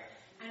God's heart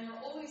and were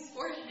always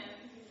for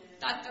Him,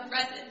 that the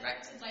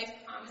resurrected life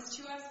promised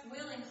to us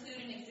will include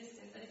an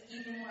existence that is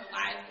even more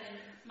alive than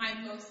my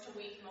most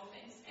awake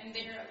moments, and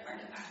they're a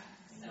part of that.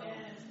 So,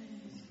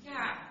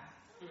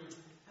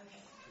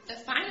 Okay. The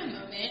final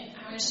moment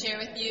I want to share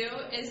with you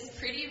is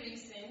pretty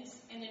recent,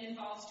 and it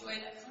involves joy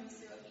that comes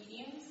through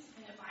obedience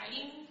and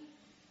abiding.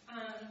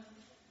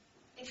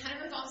 It kind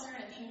of revolves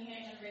around a painting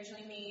I had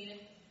originally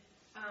made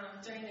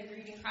during the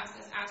grieving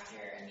process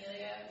after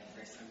Amelia, my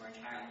first unborn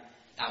child.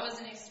 That was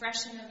an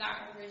expression of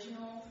that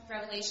original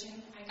revelation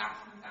I got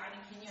from God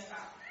in Kenya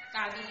about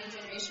God being a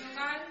generational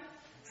God.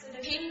 So the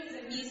painting is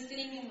of me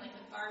sitting in like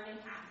a garden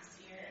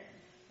atmosphere,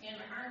 and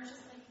my arms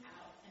just like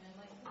out, and I'm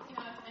like looking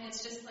up, and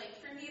it's just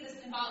like for me the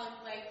symbolic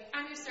like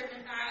I'm your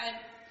servant God.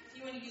 If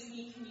you want to use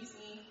me, you can use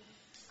me.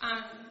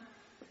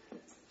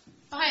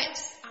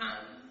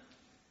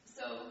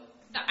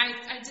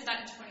 I did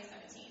that in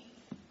 2017.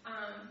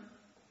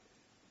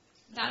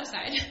 That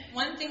aside,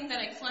 one thing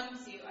that I clung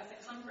to as a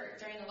comfort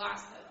during the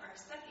loss of our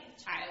second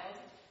child,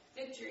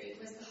 Victory,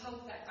 was the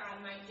hope that God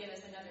might give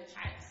us another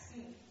child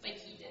soon, like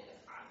He did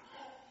with God.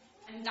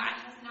 And that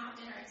has not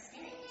been our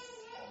experience.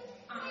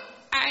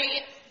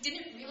 I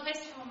didn't realize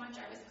how much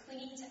I was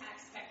clinging to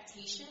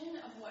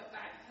expectation of what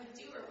God could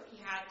do or what He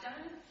had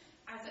done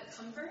as a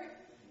comfort.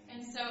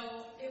 And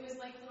so it was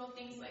like little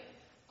things like,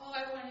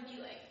 I want to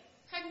be like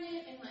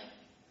pregnant and like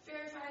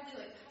verifiably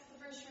like pass the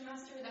first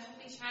trimester with a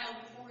healthy child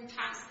before we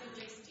pass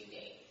Victory's due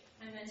date.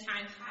 And then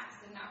time passed,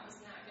 and that was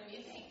not going to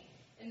be a thing.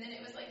 And then it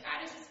was like, God,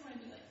 I just want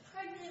to be like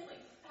pregnant, like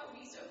that would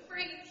be so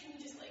great. Can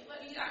you just like let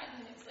me do that?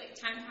 And then it's like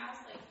time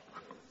passed, like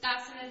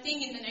that's not a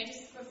thing. And then I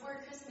just before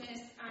Christmas,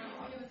 I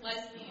with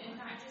Leslie, and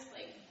that just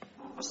like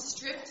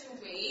stripped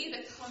away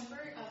the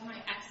comfort of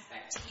my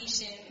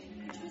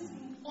expectation, which was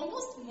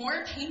almost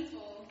more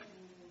painful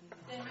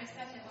than my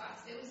second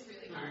loss. It was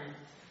really hard.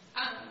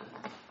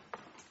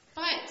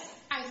 But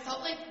I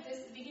felt like this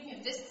beginning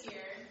of this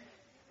year,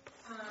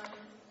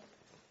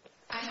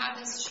 I had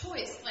this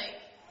choice. Like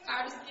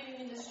God was giving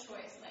me this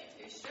choice. Like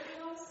you're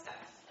stripping all this stuff.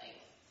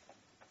 Like,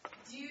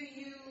 do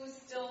you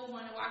still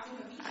want to walk in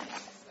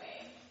obedience this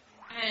way?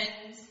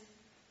 And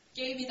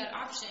gave me that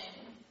option.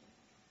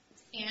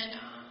 And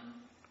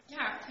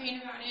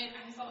praying about it,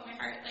 I felt in my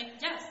heart like,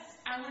 yes,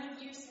 I want to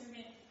be your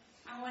servant.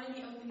 I want to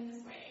be open in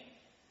this way.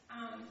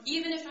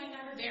 Even if I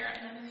never bear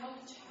another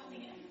healthy child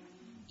again.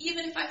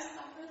 Even if I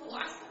suffer the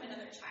loss of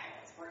another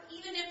child. Or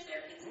even if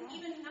there isn't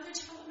even another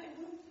child in my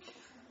womb.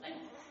 Like,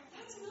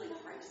 that's really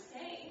hard to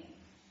say.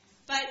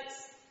 But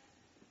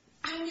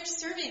I'm your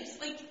servant.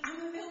 Like,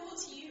 I'm available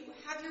to you.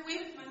 Have your way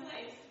with my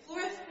life.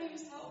 Glorify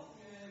yourself.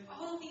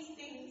 All of these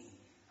things.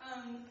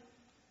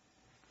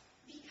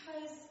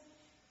 Because,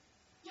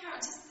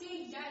 to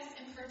say yes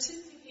and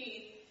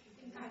participate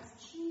in God's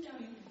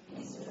kingdom,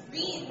 His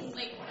dreams,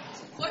 like,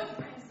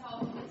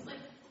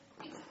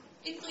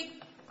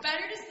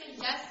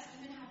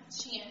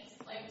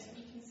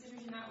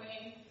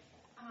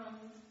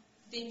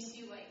 than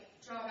to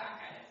draw back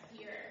out of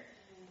fear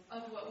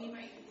of what we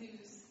might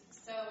lose.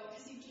 So,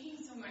 because you gain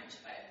so much.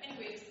 But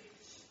anyways,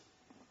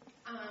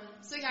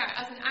 as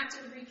an act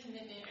of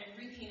recommitment, I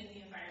repainted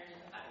the environment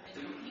of that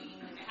original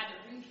painting. I had to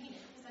repaint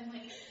it because I'm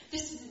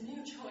this is a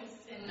new choice,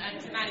 and I'm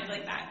dramatic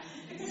like that.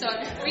 So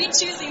I'm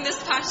re-choosing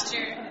this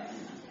posture.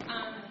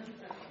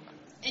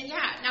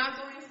 Now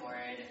going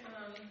forward,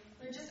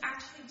 we're just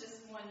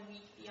 1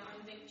 week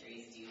beyond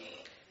Victory's due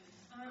date.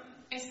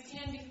 I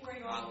stand before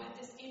you all with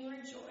this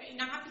inward joy,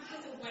 not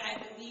because of what I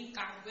believe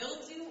God will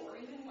do or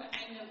even what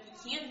I know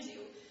He can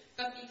do,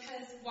 but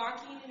because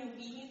walking in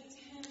obedience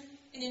to Him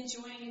and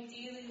enjoying a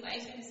daily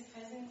life in His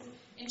presence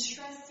and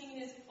trusting in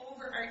His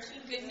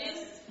overarching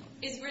goodness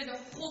is where the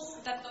whole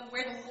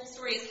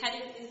story is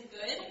headed is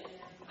good.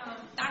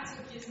 That's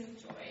what gives me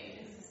joy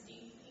and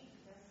sustains me.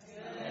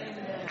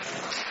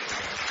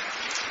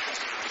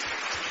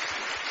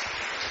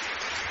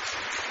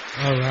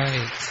 All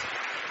right.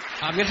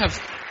 I'm going to have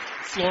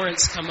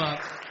Florence come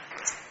up,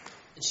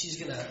 and she's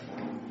going to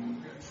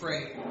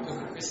pray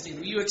over Christy.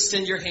 Will you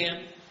extend your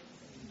hand?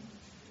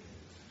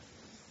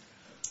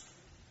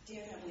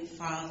 Dear Heavenly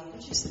Father,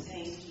 we just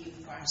thank you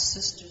for our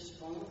sister's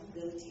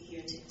vulnerability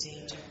here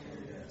today to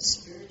her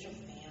spiritual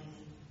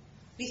family.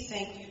 We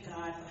thank you,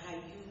 God, for how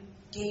you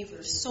gave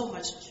her so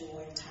much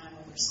joy in time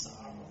of her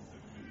sorrow.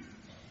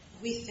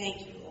 We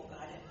thank you, oh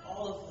God, that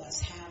all of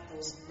us have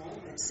those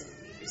moments that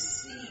we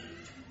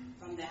receive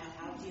from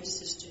our dear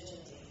sister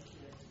today.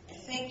 And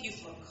thank you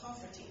for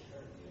comforting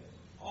her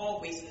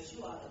always, because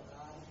you are the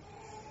God.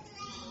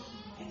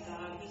 And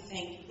God, we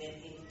thank you that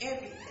in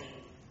everything,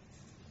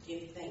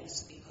 give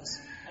thanks, because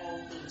all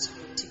things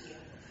work together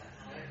for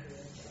our good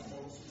for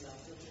those who love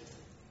the Lord.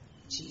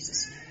 In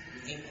Jesus'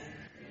 name, amen.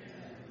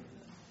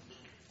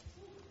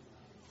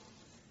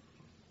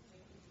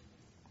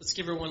 Let's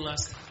give her one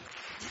last time.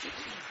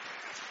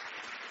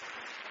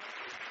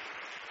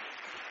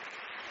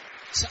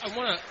 So I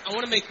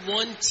want to make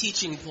one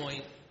teaching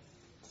point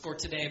for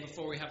today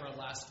before we have our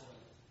last one,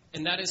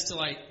 and that is to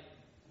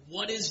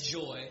what is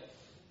joy,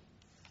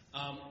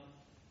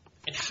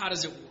 and how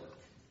does it work?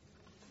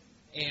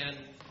 And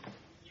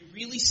you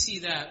really see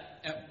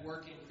that at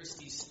work in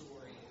Christy's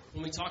story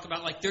when we talk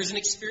about there's an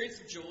experience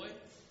of joy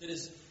that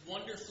is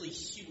wonderfully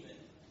human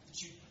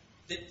that you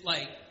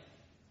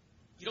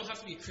don't have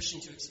to be a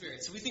Christian to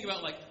experience. So we think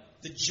about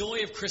the joy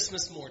of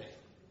Christmas morning.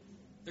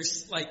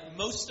 There's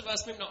most of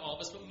us, maybe not all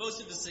of us, but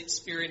most of us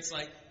experience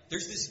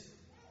there's this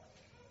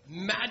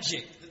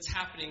magic that's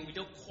happening. We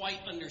don't quite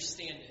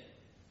understand it.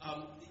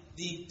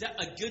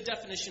 A good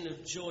definition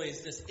of joy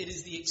is this: it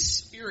is the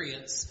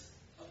experience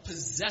of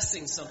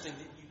possessing something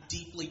that you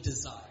deeply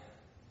desire.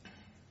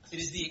 It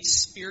is the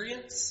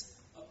experience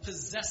of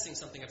possessing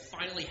something, of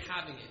finally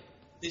having it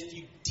that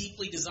you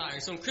deeply desire.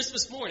 So on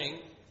Christmas morning,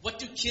 what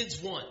do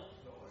kids want?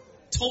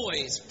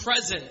 Toys,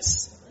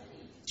 presents,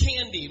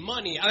 candy,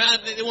 money.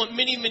 They want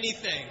many, many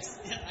things.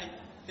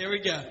 There we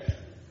go.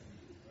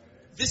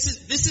 This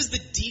is the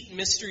deep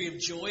mystery of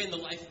joy in the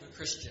life of a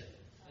Christian.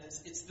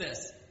 It's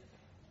this.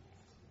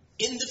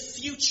 In the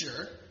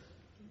future,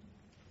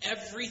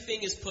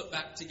 everything is put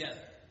back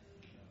together.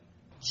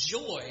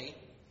 Joy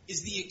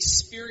is the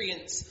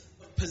experience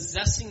of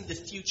possessing the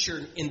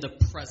future in the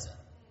present,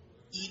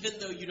 even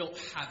though you don't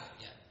have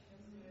it yet.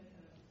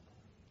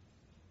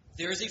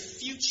 There is a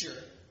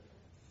future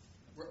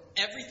where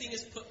everything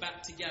is put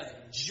back together.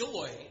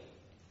 Joy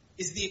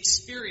is the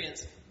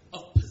experience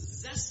of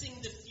possessing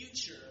the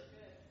future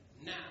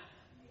now.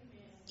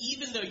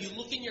 Even though you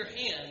look in your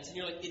hands and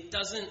you're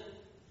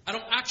I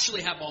don't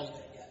actually have all of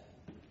it yet.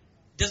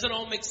 Doesn't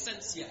all make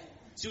sense yet.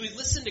 So we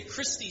listen to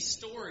Christy's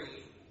story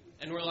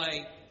and we're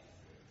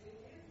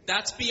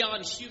that's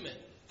beyond human.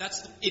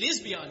 It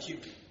is beyond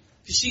human.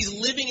 Because she's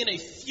living in a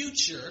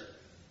future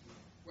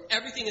where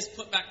everything is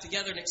put back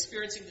together and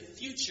experiencing the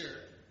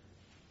future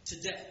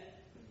today.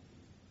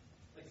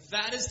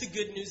 That is the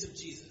good news of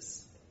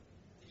Jesus.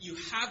 You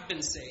have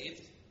been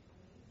saved,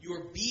 you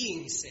are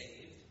being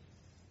saved,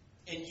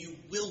 and you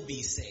will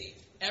be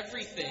saved.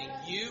 Everything,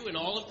 you and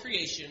all of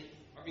creation,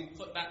 are being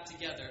put back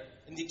together,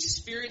 and the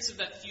experience of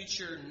that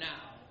future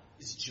now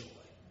is joy.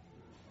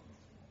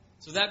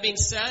 So that being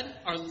said,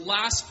 our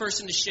last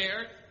person to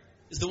share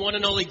is the one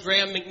and only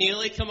Graham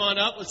McNeely. Come on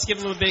up, let's give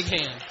him a big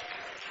hand.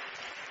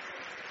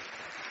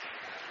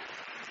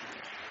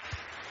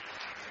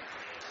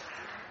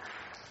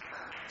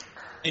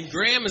 And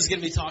Graham is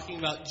going to be talking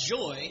about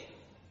joy,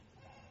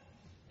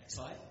 next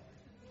slide,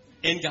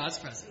 in God's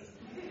presence.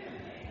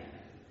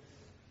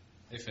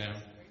 Hey, fam.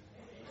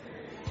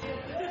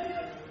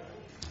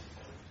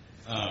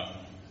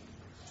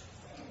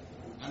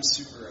 I'm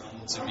super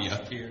humbled to be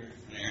up here.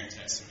 When Aaron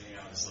texted me,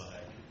 I was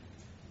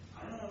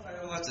I don't know if I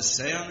have a lot to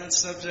say on that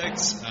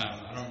subject.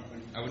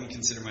 I wouldn't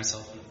consider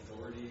myself an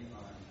authority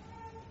on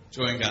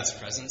joy in God's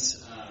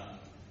presence.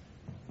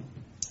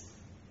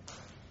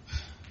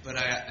 But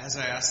as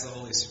I asked the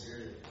Holy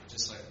Spirit,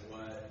 just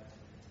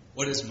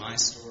what is my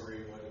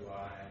story? What do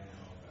I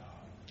know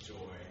about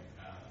joy?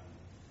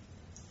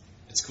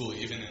 It's cool.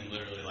 Even in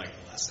literally the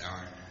last hour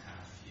and a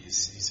half,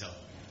 he's helped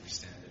me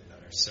understand it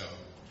better. So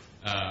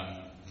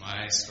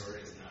my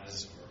story is not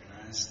as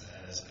organized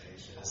as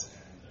Aisha's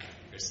and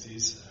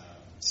Christy's,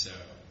 so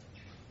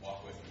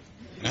walk with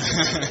me.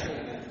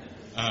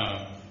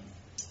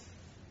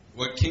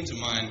 What came to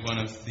mind, one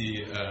of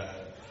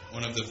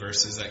the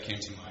verses that came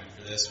to mind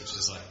for this, which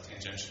is like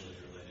tangentially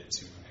related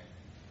to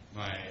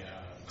my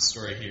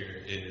story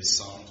here, is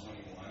Psalm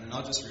 21, and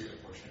I'll just read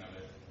a portion of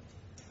it.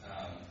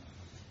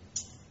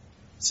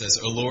 It says,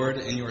 "O Lord,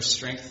 in your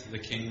strength the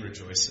king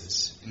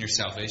rejoices. In your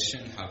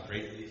salvation, how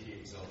greatly he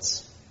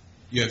exalts.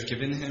 You have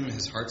given him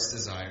his heart's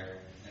desire,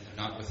 and have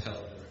not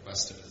withheld the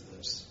request of his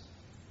lips.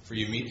 For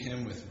you meet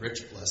him with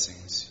rich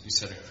blessings. You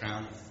set a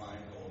crown of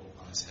fine gold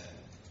upon his head.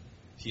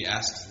 He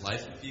asked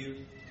life of you,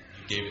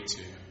 you gave it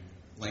to him,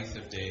 length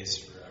of days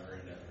forever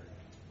and ever.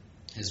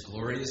 His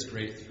glory is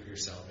great through your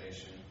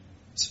salvation.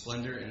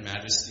 Splendor and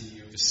majesty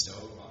you bestow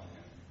upon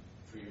him,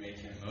 for you make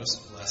him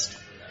most blessed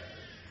forever.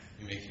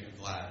 You make him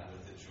glad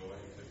with the joy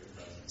of your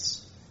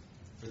presence.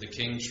 For the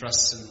king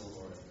trusts in the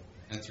Lord,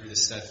 and through the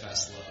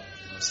steadfast love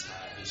of the Most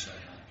High he shall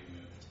not be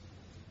moved."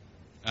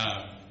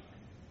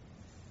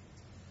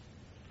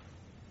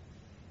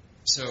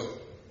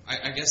 So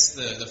I guess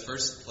the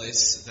first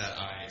place that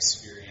I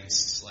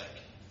experienced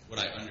like what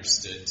I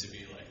understood to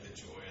be like the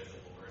joy of the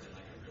Lord in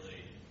like a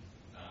really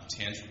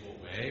tangible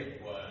way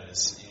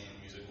was in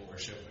musical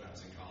worship. When I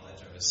was in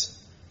college, I was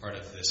part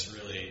of this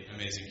really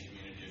amazing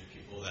community of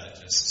people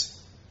that just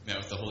met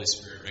with the Holy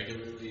Spirit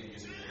regularly in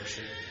musical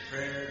worship and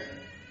prayer,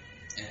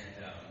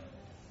 and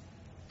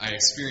I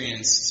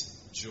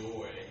experienced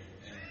joy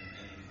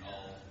in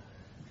all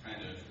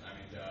kind of,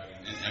 Doug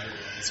and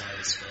everyone has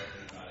already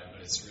spoken about it,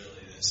 but it's really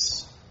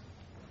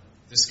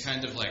this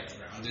kind of like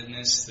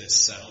groundedness,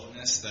 this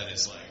settledness that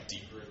is like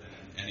deeper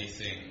than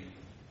anything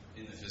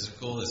in the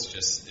physical. It's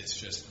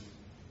just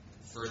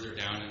further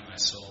down in my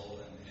soul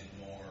and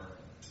more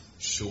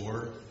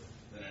sure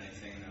than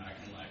anything that I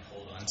can like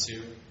hold on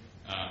to,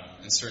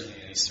 and certainly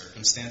any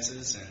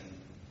circumstances.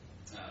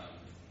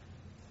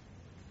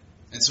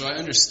 And so I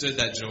understood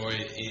that joy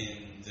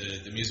in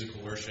the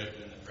musical worship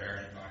and the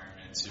prayer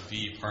environment to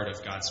be part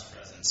of God's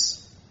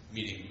presence,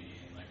 meeting me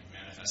and like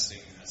manifesting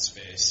in that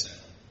space.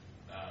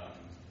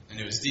 And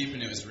it was deep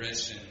and it was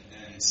rich, and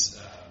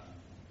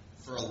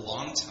for a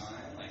long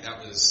time, like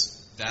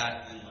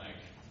that and like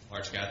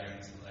large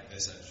gatherings like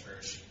this at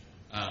church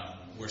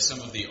were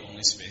some of the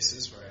only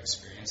spaces where I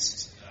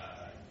experienced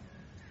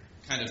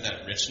kind of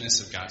that richness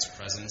of God's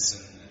presence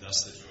and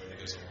thus the joy that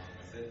goes along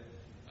with it.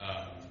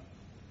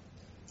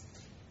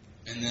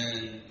 And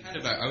then kind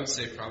of, I would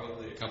say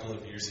probably a couple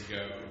of years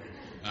ago,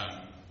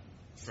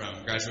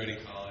 from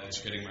graduating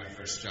college, getting my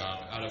first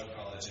job, out of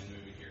college and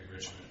moving here to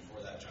Richmond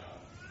for that job,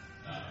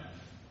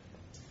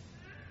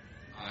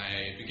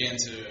 I began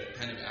to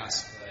kind of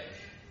ask,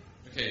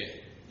 like,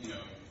 okay,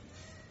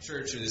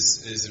 church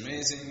is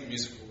amazing,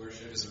 musical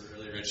worship is a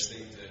really rich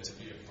thing to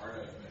be a part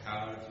of, but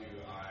how do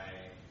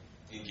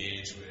I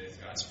engage with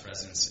God's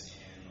presence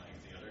in, like,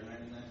 the other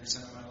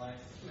 99% of my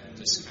life, and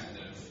just kind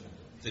of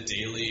the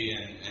daily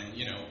and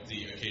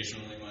the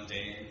occasionally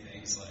mundane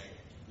things, like,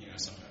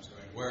 sometimes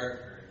going to work,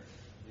 or,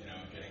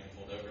 getting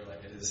pulled over like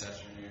I did this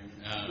afternoon.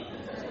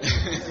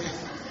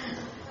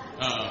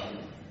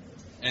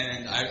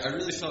 And I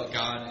really felt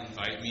God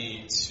invite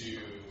me to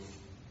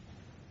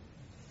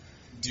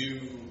do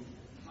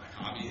my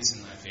hobbies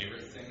and my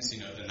favorite things,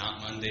 the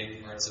not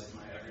mundane parts of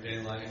my everyday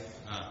life,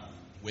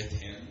 with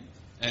Him.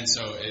 And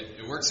so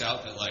it works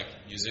out that, like,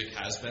 music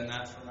has been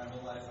that for my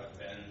whole life. I've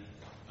been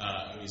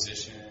a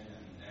musician and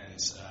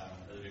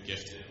really been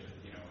gifted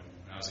with,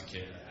 when I was a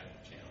kid, I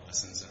had piano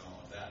lessons and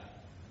all of that.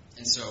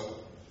 And so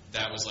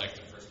that was, like,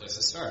 the first place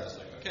to start. I was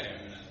like, okay,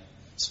 I'm going to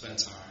spend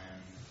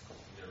time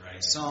either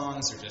writing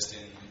songs or just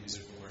in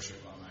musical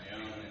worship on my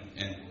own,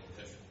 and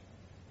have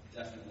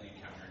definitely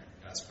encountered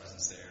God's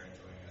presence there,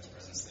 enjoying God's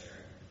presence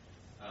there.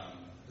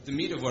 But the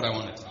meat of what I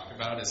want to talk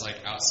about is,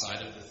 like,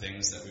 outside of the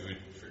things that we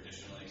would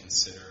traditionally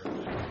consider,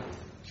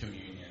 like,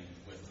 communion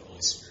with the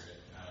Holy Spirit,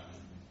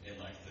 in,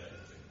 like, the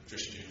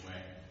Christian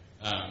way.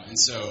 And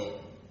so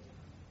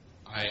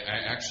I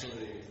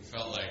actually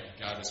felt like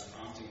God was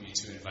prompting me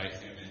to invite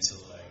Him into,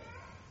 like,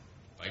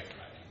 bike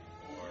riding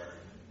or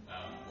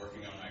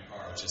working on my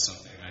car, which is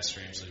something I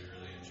strangely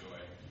really enjoy.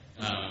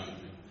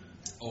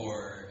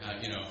 Or,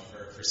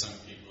 for some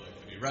people it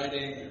could be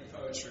writing or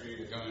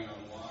poetry or going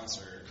on walks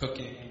or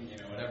cooking,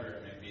 whatever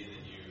it may be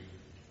that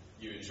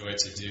you enjoy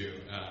to do.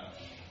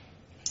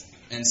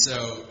 And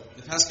so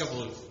the past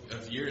couple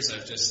of years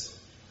I've just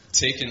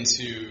taken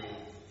to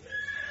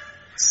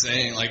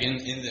saying, like, in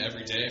the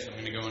everyday, if I'm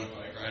going to go on a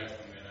bike ride, if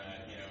I'm going to,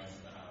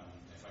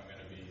 if I'm going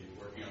to be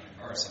working on a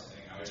car or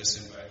something, I would just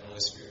invite the Holy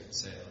Spirit and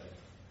say, like,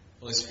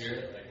 Holy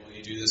Spirit, like, will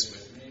you do this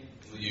with me?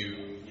 Will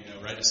you,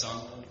 write a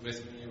song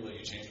with me? Will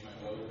you change my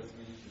mode with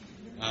me?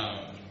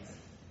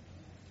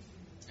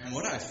 And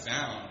what I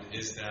found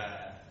is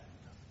that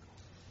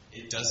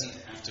it doesn't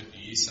have to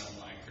be some,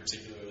 like,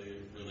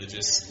 particularly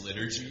religious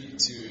liturgy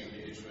to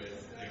engage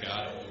with the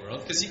God of the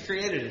world, because He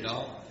created it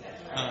all.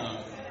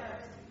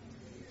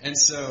 And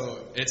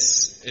so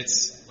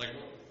it's like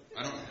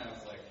I don't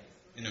have like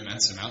an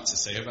immense amount to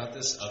say about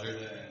this other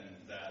than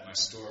that my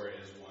story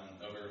is one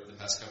over the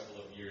past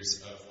couple of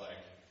years of like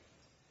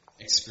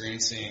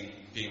experiencing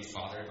being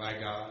fathered by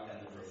God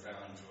and the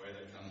profound joy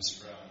that comes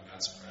from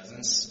God's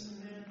presence,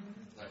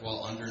 like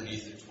while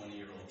underneath a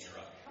 20-year-old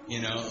truck.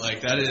 You know,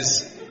 like that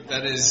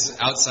is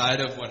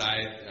outside of what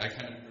I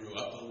kind of grew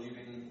up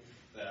believing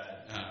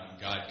that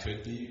God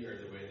could be, or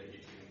the way that you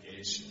could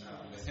engage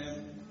with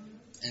Him.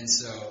 And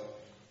so,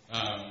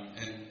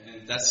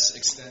 and that's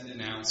extended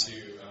now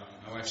to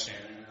my wife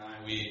Shannon and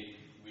I. We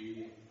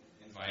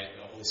invite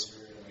the Holy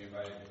Spirit, and we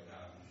invite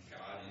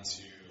God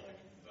into like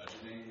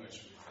budgeting, which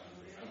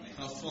we found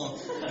helpful.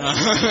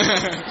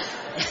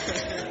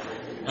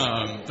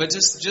 But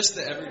just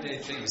the everyday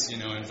things, you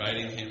know,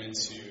 inviting Him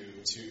into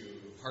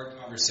hard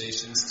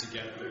conversations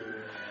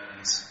together,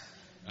 and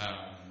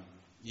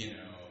you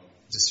know,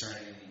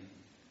 discerning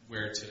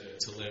where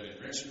to live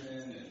in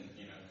Richmond, and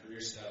you know,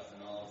 career stuff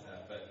and all of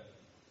that. But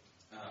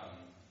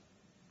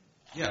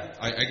yeah,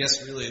 I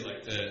guess really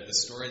like the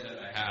story that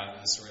I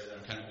have, the story that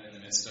I'm kind of in the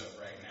midst of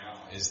right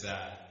now, is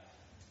that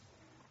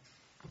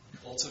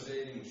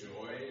cultivating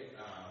joy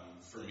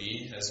for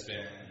me has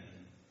been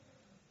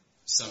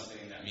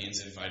something that means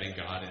inviting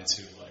God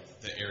into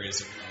like the areas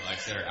of my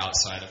life that are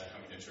outside of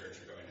coming to church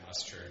or going to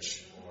house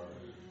church or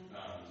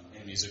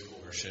in musical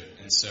worship.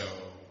 And so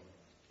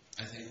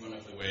I think one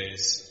of the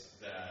ways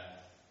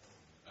that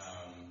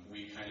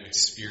we kind of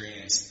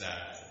experience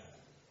that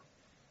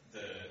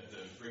the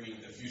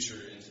bringing the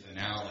future into the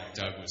now, like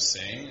Doug was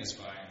saying, is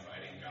by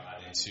inviting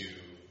God into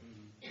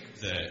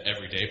the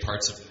everyday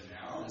parts of the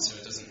now. And so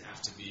it doesn't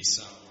have to be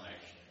some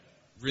like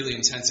really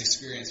intense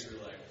experience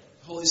where like,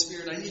 Holy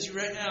Spirit, I need you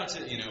right now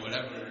to, you know,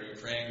 whatever, you're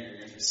praying or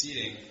you're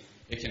interceding.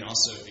 It can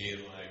also be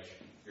like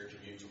your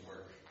commute to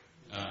work.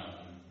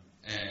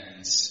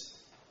 And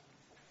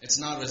it's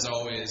not as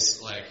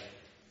always like,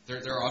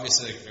 there are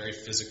obviously like very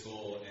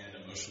physical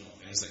and emotional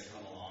things that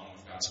come along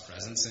with God's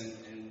presence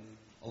in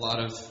a lot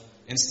of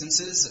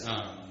instances.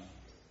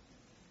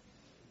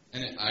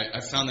 And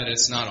I found that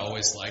it's not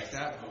always like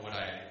that, but what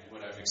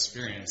I've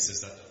experienced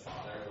is that the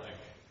Father, like,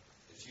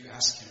 if you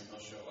ask Him, He'll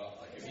show up.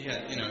 Like, if He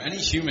had, you know, any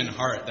human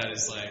heart that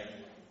is like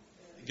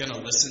gonna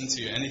listen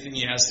to anything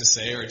He has to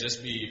say or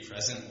just be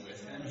present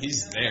with Him,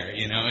 He's there.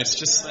 You know, it's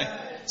just like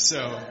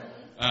so.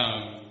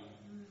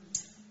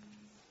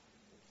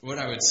 What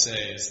I would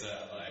say is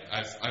that like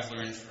I've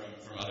learned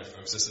from other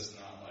folks. This is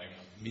not like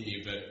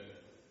me, but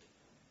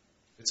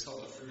it's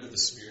called the fruit of the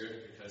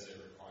Spirit because it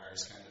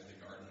requires kind of the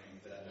gardening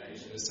that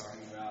Aisha was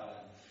talking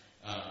about.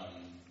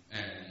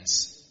 And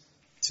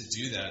to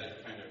do that,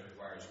 it kind of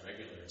requires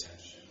regular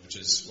attention, which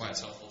is why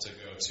it's helpful to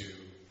go to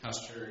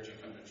house church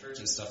and come to church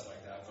and stuff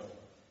like that. But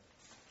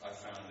I've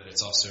found that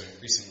it's also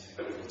increasingly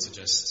helpful to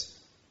just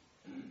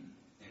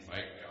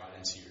invite God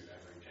into your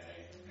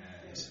everyday.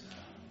 And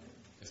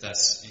if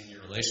that's in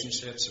your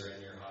relationships or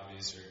in your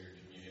hobbies or your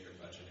commute or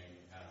budgeting,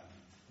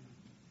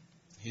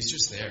 He's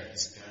just there.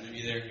 He's going to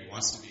be there. He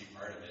wants to be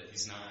part of it.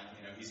 He's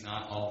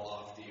not all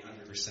lofty,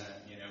 100%,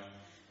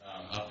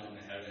 up in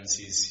the heavens.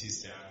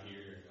 He's down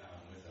here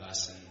with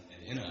us and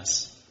in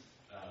us.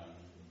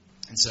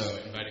 And so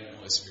inviting the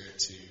Holy Spirit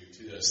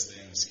to those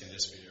things can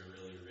just be a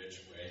really rich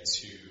way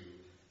to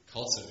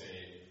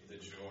cultivate the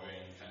joy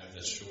and kind of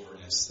the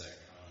sureness that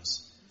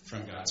comes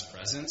from God's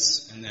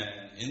presence. And then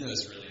in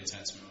those really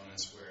intense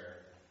moments where,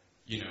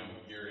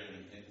 you're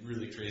in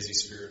really crazy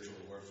spiritual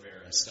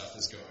warfare and stuff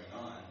is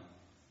going on,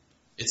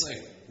 it's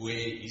like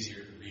way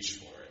easier to reach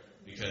for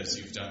it because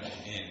you've done it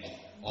in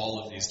all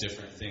of these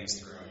different things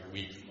throughout your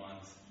week,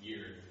 month,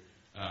 year.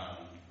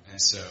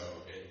 And so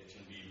it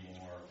can be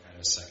more kind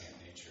of second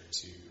nature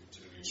to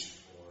reach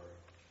for,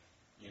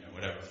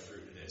 whatever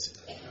fruit it is. It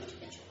doesn't have to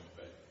be joy,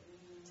 but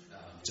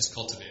just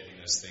cultivating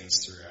those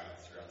things throughout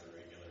the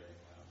regular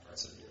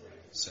parts of your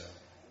life. So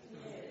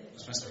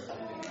that's my story.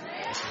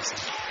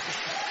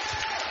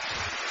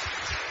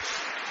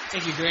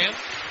 Thank you, Graham.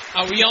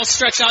 Will you all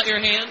stretch out your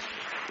hand?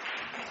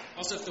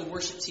 Also, if the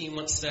worship team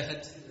wants to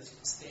head to the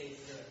stage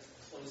to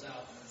close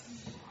out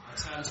our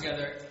time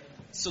together.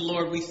 So,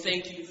 Lord, we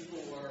thank you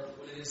for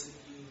what it is that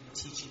you are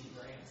teaching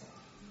Graham.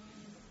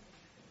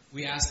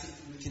 We ask that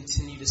you would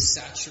continue to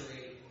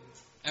saturate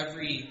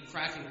every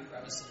crack and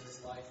crevice of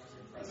his life with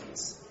your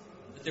presence.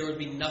 That there would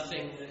be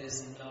nothing that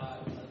is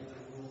not under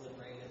the rule and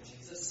reign of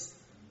Jesus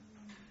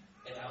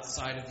and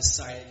outside of the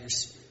sight of your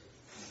Spirit.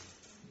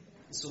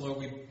 And so, Lord,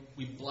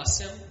 we bless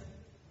him.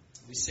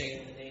 We say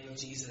in the name of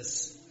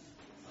Jesus,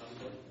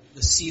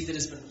 the seed that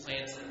has been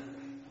planted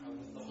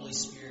with the Holy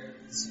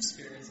Spirit, this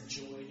experience of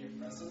joy in your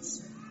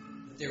presence,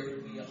 that there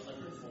would be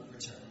 100-fold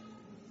return.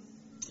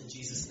 In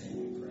Jesus' name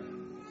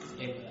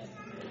we pray.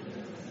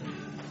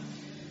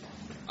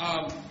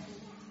 Amen.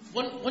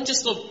 One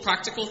just little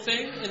practical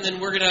thing, and then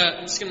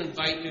I'm just gonna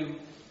invite you.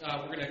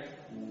 We're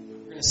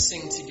gonna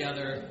sing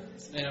together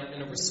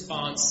in a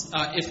response.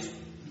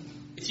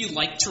 If you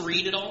like to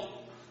read at all,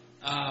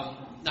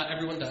 not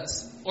everyone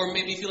does, or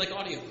maybe if you like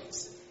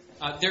audiobooks.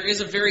 There is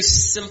a very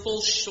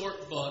simple,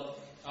 short book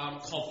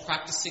called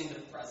Practicing the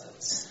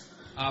Presence.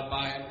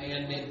 by a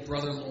man named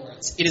Brother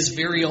Lawrence. It is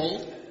very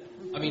old.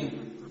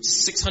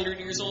 600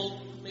 years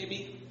old,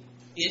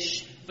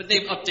 maybe-ish. But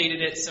they've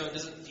updated it so it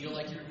doesn't feel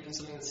like you're reading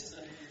something that's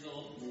 600 years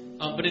old.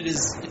 But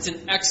it's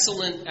an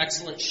excellent,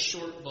 excellent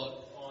short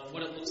book on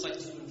what it looks like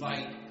to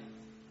invite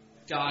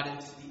God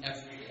into the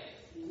everyday.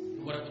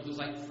 And what it would look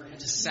like for Him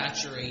to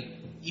saturate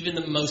even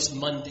the most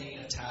mundane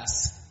of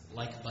tasks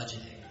like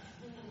budgeting.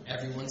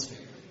 Everyone's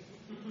favorite.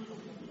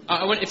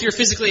 If you're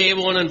physically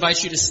able, I want to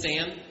invite you to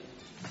stand.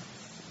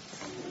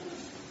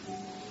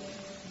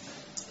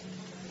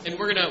 And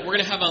we're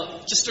gonna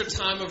have just a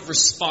time of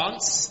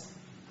response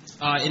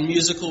in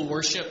musical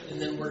worship,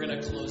 and then we're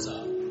gonna close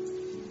up.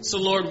 So,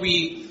 Lord,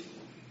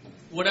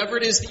 whatever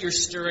it is that you're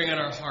stirring in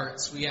our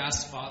hearts, we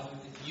ask, Father,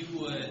 that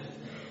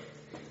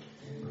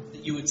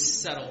you would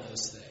settle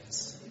those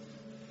things,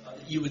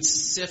 that you would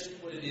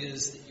sift what it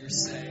is that you're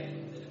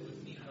saying, that it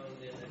would be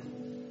honed in,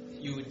 and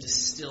that you would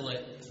distill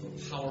it into a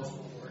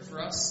powerful word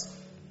for us,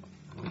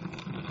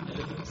 and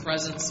that the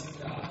presence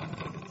of God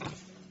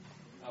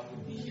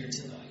would be here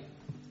tonight.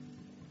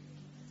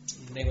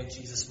 In the name of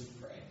Jesus, we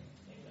pray.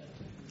 Amen.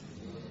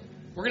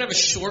 We're going to have a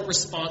short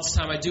response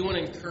time. I do want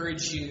to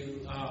encourage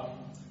you,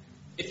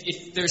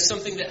 if there's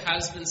something that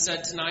has been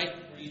said tonight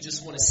where you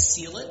just want to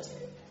seal it,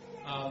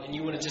 and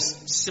you want to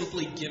just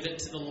simply give it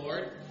to the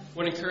Lord, I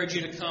want to encourage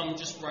you to come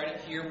just right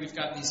up here. We've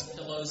got these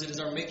pillows. It is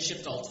our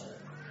makeshift altar.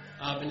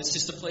 And it's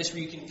just a place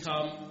where you can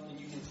come and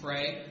you can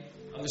pray.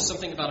 There's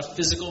something about a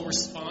physical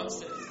response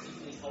that is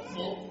deeply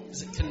helpful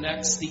because it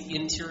connects the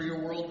interior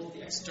world with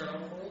the external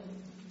world.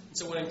 And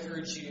so I want to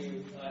encourage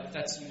you, if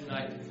that's you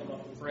tonight, to come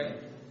up and pray.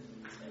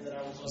 And then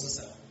I will close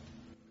this out.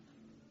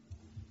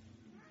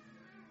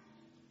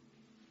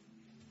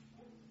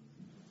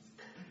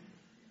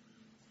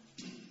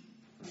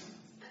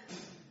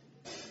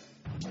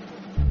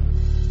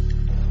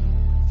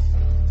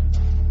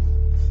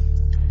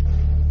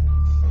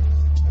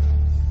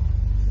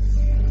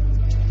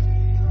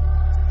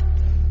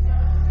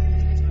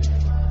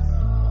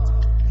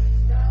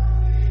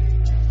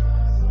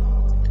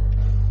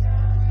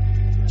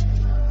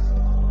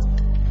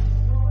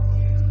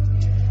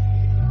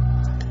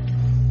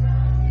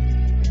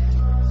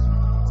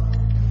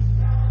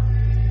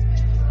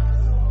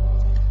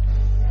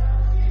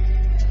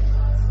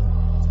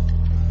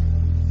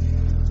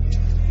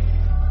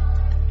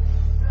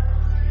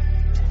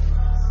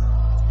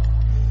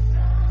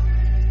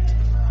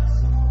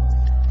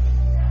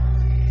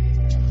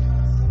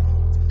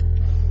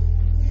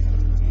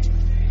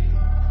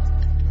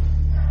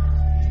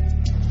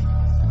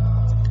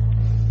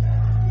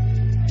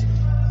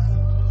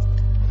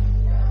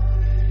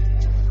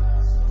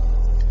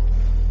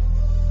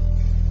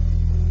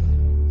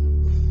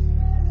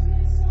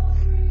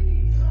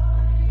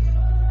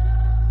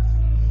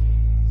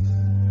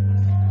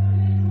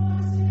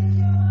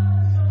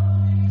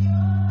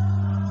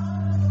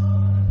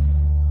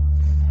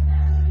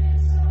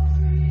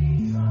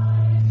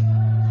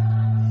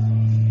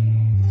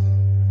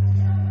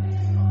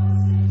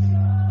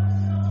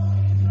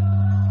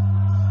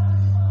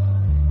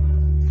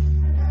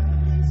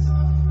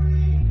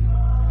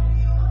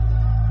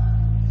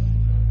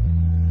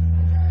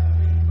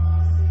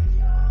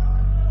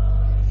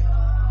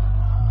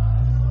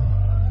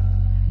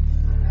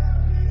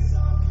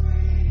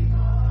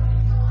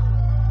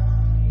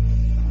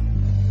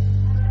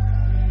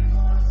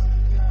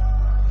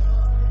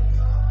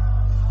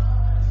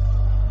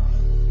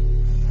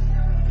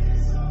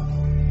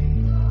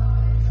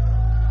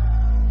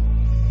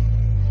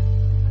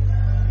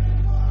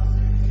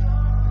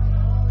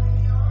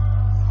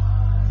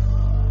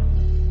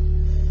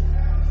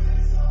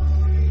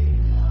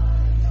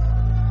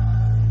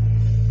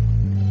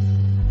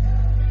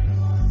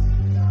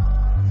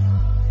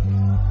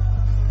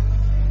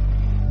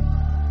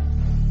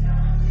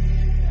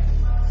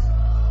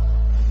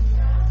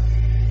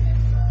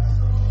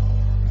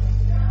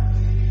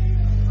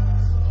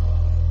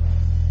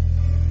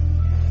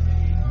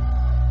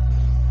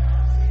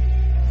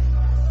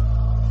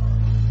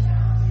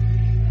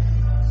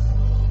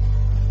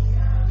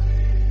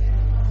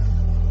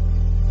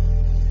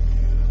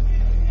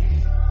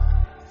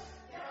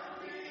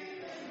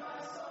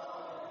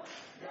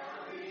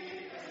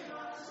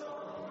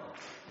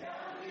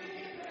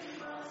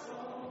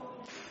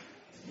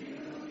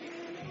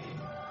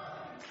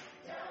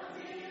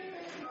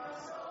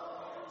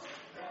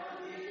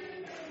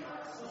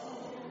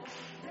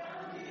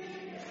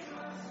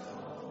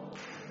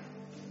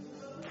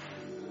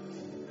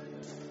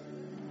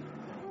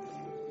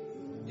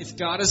 If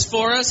God is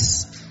for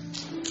us,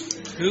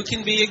 who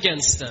can be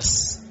against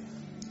us?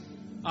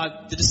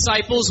 The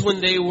disciples, when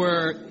they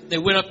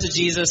went up to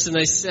Jesus and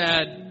they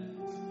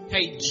said,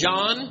 "Hey,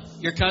 John,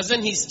 your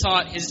cousin, he's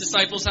taught his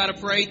disciples how to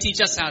pray.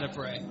 Teach us how to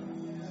pray."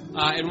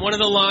 And one of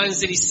the lines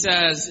that he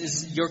says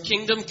is, "Your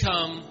kingdom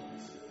come,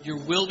 your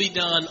will be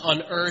done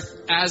on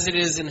earth as it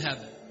is in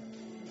heaven."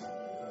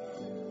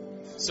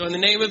 So in the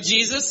name of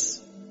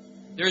Jesus,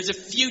 there is a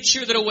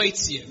future that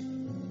awaits you.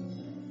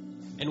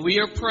 And we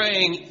are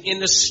praying in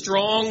the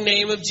strong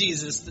name of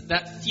Jesus that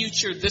that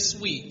future this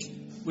week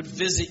would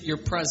visit your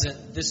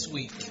present this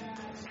week.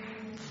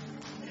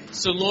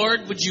 So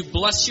Lord, would you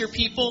bless your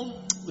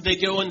people? Would they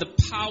go in the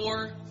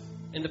power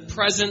and the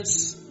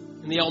presence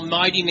and the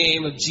almighty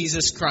name of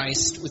Jesus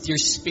Christ with your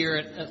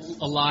Spirit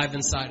alive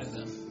inside of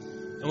them?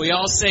 And we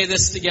all say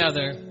this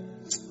together.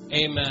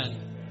 Amen.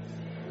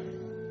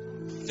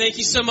 Thank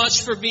you so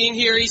much for being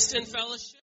here, Easton Fellowship.